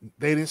because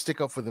they didn't stick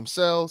up for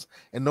themselves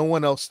and no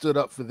one else stood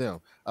up for them.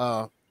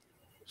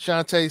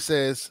 Shantae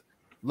says,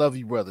 love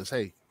you, brothers.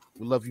 Hey,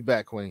 we love you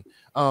back, Queen.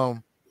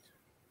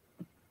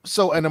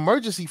 So an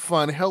emergency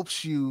fund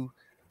helps you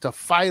to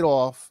fight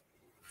off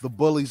the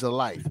bullies of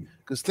life,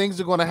 because things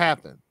are going to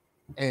happen.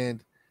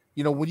 And,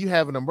 when you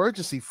have an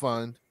emergency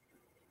fund,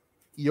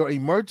 your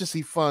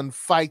emergency fund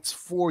fights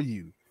for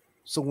you.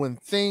 So when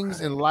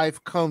things in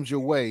life comes your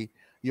way,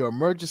 your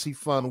emergency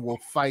fund will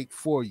fight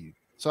for you.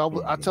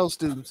 So I tell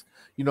students,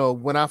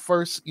 when I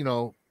first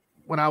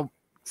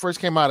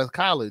came out of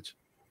college,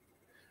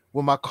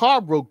 when my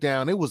car broke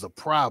down, it was a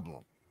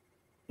problem.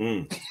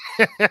 I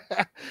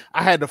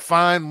had to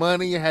find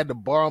money. I had to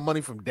borrow money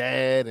from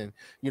dad, and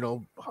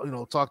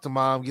talk to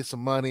mom, get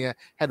some money. I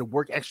had to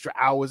work extra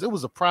hours. It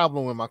was a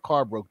problem when my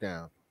car broke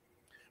down.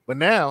 But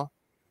now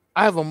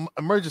I have an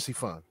emergency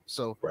fund.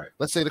 So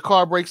let's say the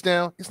car breaks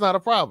down, it's not a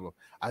problem.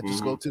 I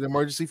just go to the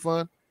emergency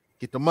fund,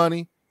 get the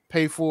money,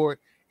 pay for it.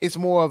 It's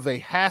more of a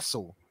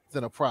hassle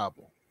than a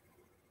problem.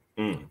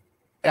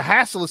 A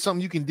hassle is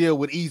something you can deal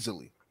with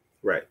easily.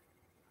 Right.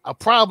 A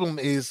problem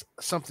is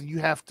something you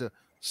have to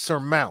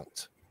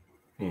surmount.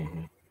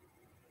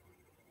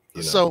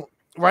 So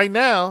right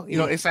now,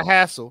 it's a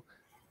hassle.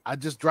 I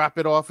just drop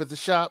it off at the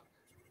shop,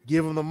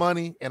 give them the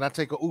money, and I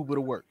take an Uber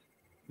to work.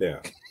 Yeah.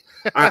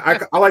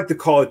 I like to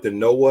call it the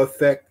Noah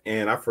effect,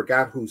 and I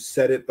forgot who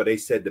said it, but they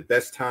said the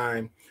best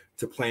time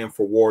to plan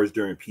for war is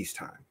during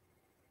peacetime.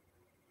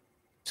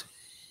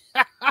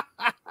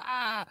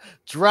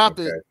 Drop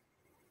it.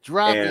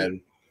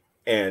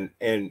 And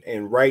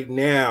right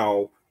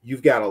now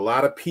you've got a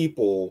lot of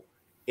people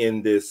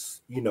in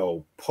this,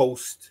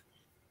 post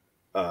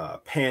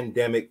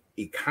pandemic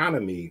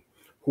economy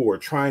who are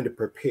trying to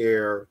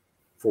prepare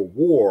for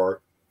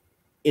war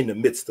in the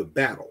midst of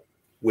battle,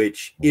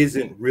 which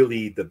isn't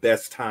really the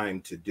best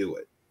time to do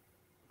it.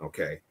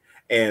 Okay.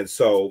 And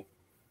so,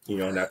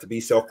 not to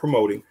be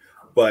self-promoting,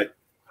 but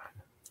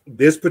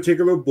this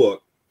particular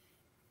book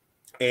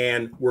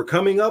And we're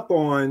coming up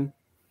on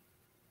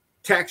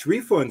tax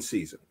refund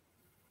season.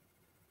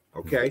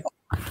 Okay.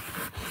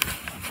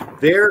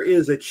 There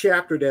is a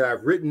chapter that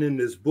I've written in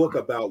this book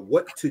about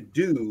what to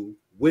do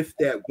with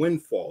that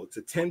windfall. It's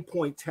a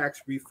 10-point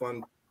tax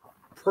refund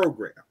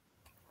program.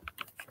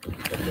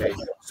 Okay.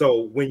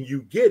 So when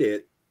you get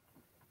it,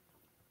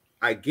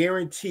 I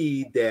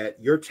guarantee that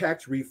your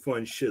tax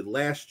refund should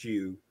last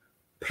you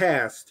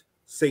past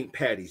St.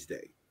 Patty's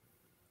Day.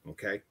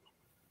 Okay.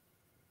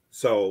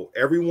 So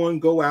everyone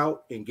go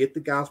out and get the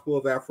Gospel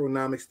of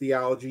Afronomics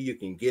Theology. You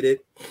can get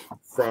it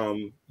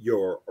from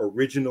your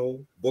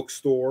original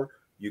bookstore.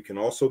 You can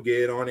also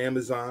get it on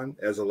Amazon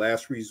as a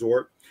last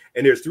resort.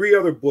 And there's 3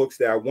 other books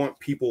that I want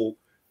people,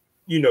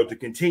 to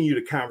continue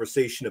the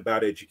conversation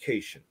about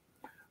education.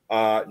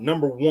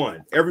 Number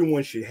 1,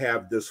 everyone should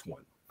have this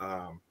one.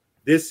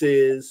 This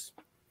is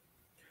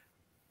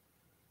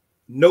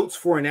Notes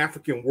for an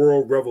African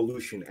World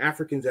Revolution,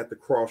 Africans at the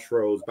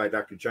Crossroads by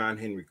Dr. John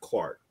Henry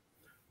Clark.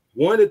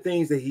 One of the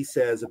things that he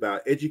says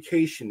about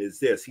education is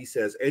this. He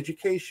says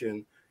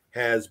education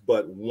has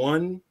but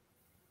one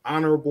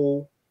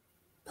honorable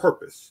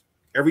purpose.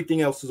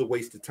 Everything else is a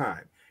waste of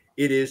time.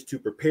 It is to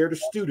prepare the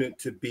student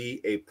to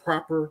be a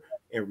proper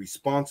and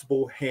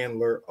responsible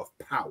handler of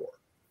power.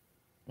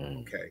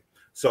 Okay.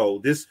 So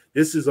this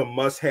is a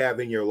must-have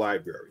in your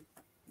library.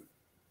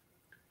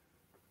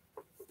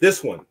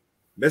 This one,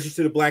 Message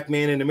to the Black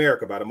Man in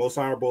America by the Most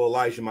Honorable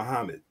Elijah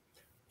Muhammad.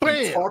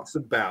 He talks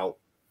about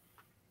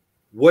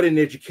what an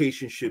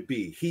education should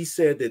be. He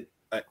said that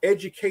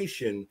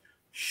education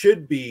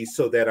should be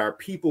so that our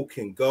people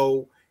can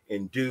go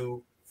and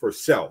do for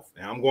self.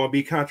 Now, I'm going to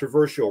be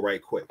controversial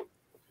right quick.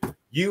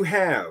 You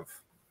have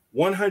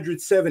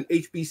 107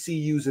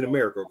 HBCUs in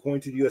America,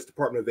 according to the U.S.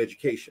 Department of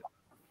Education.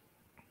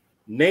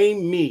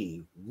 Name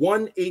me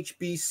one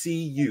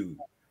HBCU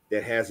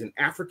that has an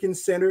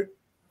African-centered,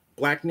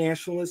 Black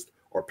nationalist,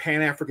 or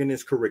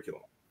Pan-Africanist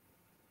curriculum.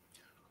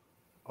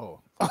 Oh.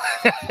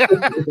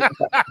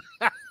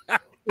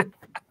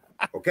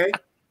 Okay.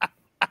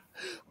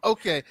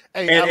 Okay.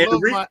 Hey,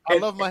 I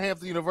love my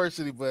Hampton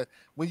University, but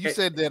when you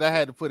said that, I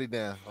had to put it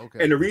down.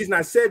 Okay. And the reason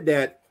I said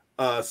that,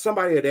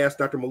 somebody had asked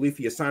Dr.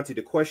 Malifi Asante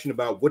the question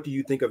about what do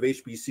you think of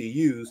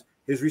HBCUs?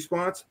 His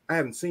response, I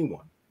haven't seen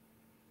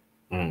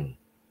one.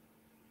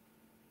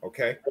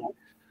 Okay.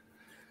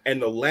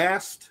 And the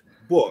last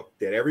book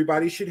that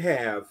everybody should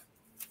have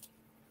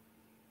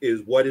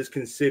is what is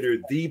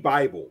considered the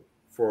Bible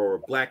for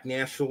Black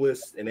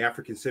nationalists and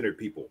African-centered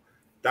people.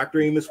 Dr.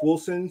 Amos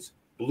Wilson's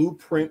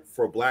Blueprint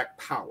for Black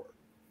Power.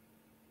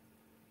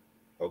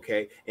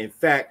 Okay. In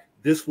fact,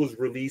 this was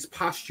released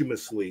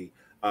posthumously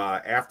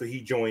after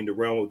he joined the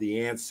realm of the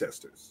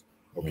ancestors.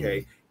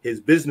 Okay. His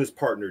business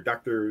partner,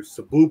 Dr.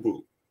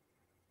 Sabubu,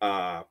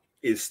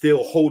 is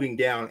still holding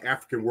down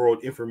African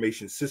World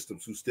Information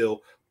Systems, who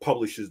still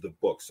publishes the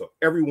book. So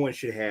everyone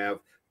should have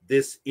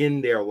this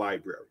in their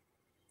library.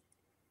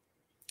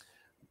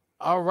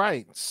 All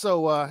right.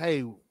 So,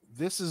 hey,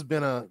 this has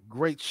been a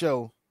great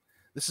show.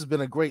 This has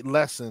been a great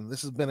lesson.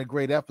 This has been a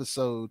great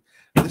episode.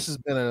 This has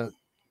been a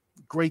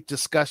great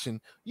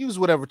discussion. Use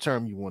whatever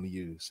term you want to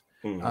use.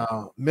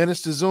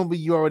 Minister Zumbi,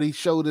 you already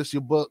showed us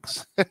your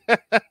books.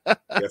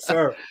 Yes,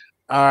 sir.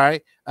 All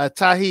right.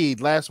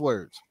 Tauheed, last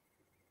words.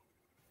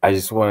 I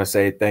just want to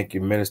say thank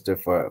you, Minister,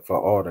 for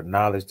all the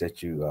knowledge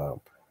that you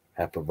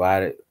have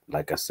provided.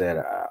 Like I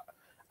said,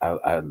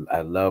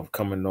 I love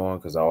coming on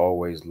because I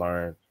always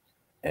learn,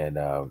 and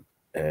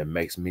it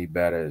makes me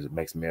better. It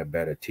makes me a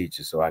better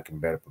teacher, so I can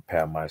better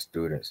prepare my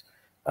students.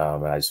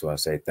 And I just want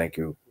to say thank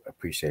you.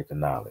 Appreciate the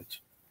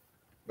knowledge.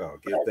 Oh,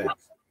 give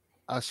thanks.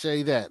 I'll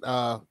say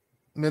that.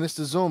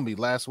 Minister Zumbi,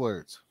 last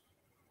words.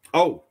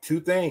 Oh,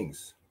 2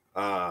 things.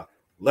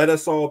 Let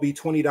us all be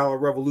 $20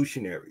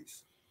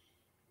 revolutionaries.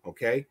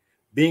 Okay.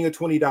 Being a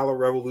 $20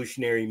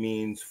 revolutionary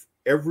means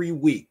every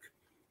week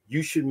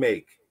you should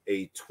make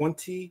a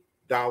 $20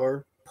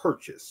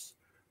 purchase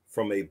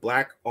from a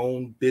Black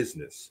owned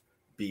business,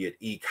 be it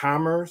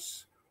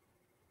e-commerce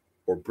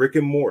or brick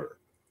and mortar,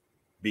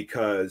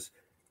 because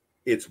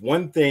it's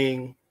one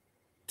thing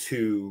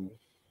to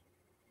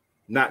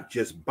not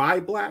just buy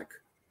Black,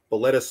 but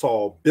let us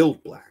all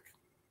build Black.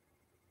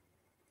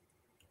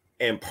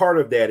 And part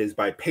of that is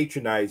by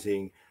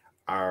patronizing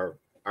our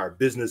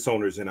business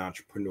owners and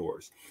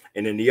entrepreneurs.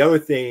 And then the other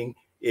thing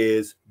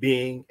is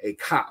being a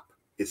cop,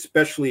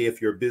 especially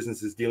if your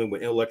business is dealing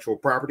with intellectual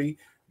property,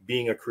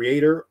 being a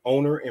creator,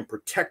 owner, and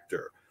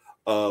protector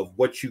of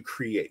what you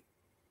create.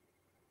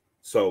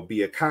 So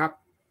be a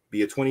cop,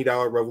 be a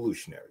 $20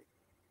 revolutionary.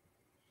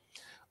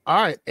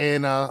 All right.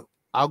 And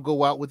I'll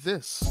go out with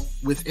this.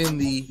 within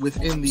the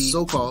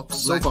so-called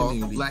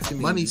black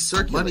community, money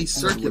circulates,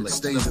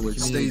 stays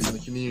in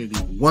the community.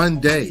 One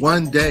day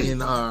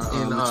in our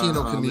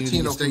Latino community,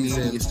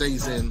 it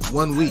stays in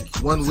 1 week.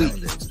 All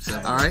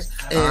right,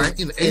 and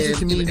in the Asian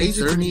community,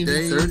 30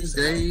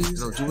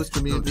 days. Jewish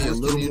community a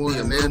little more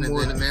than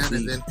that,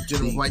 and then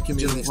general white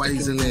community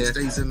stays in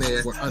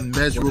there for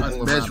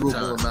unmeasurable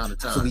amount of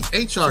time. So the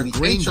HR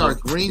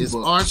Green is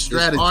our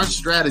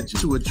strategy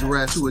to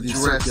address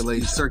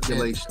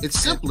circulation. It's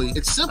simply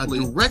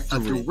a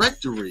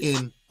directory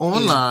in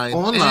online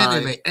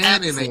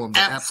and in an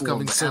app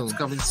coming soon,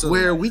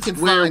 where we can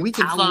find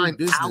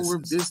our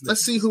business.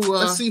 Let's see who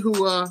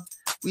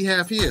we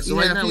have here. So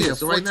right now we have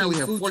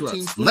 14 food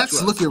trucks.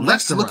 Let's look at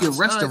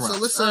restaurants. So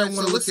let's say I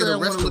want to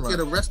look at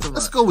a restaurant.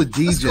 Let's go with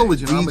DJ.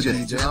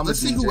 Let's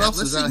see who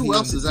else is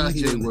out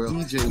here in the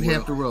DJ world.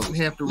 Hampton Roads.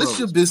 List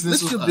your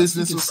business. You can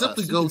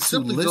simply go to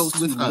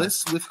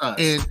list with us,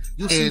 and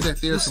you'll see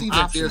that there's some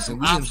options. And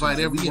we invite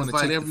everyone to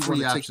take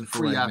free option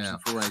for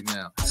right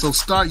now. So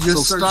start your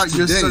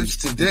search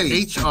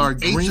today. HR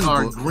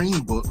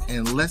Green Book,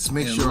 and let's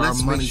make sure our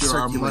money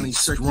circulates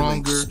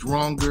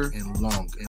stronger and longer.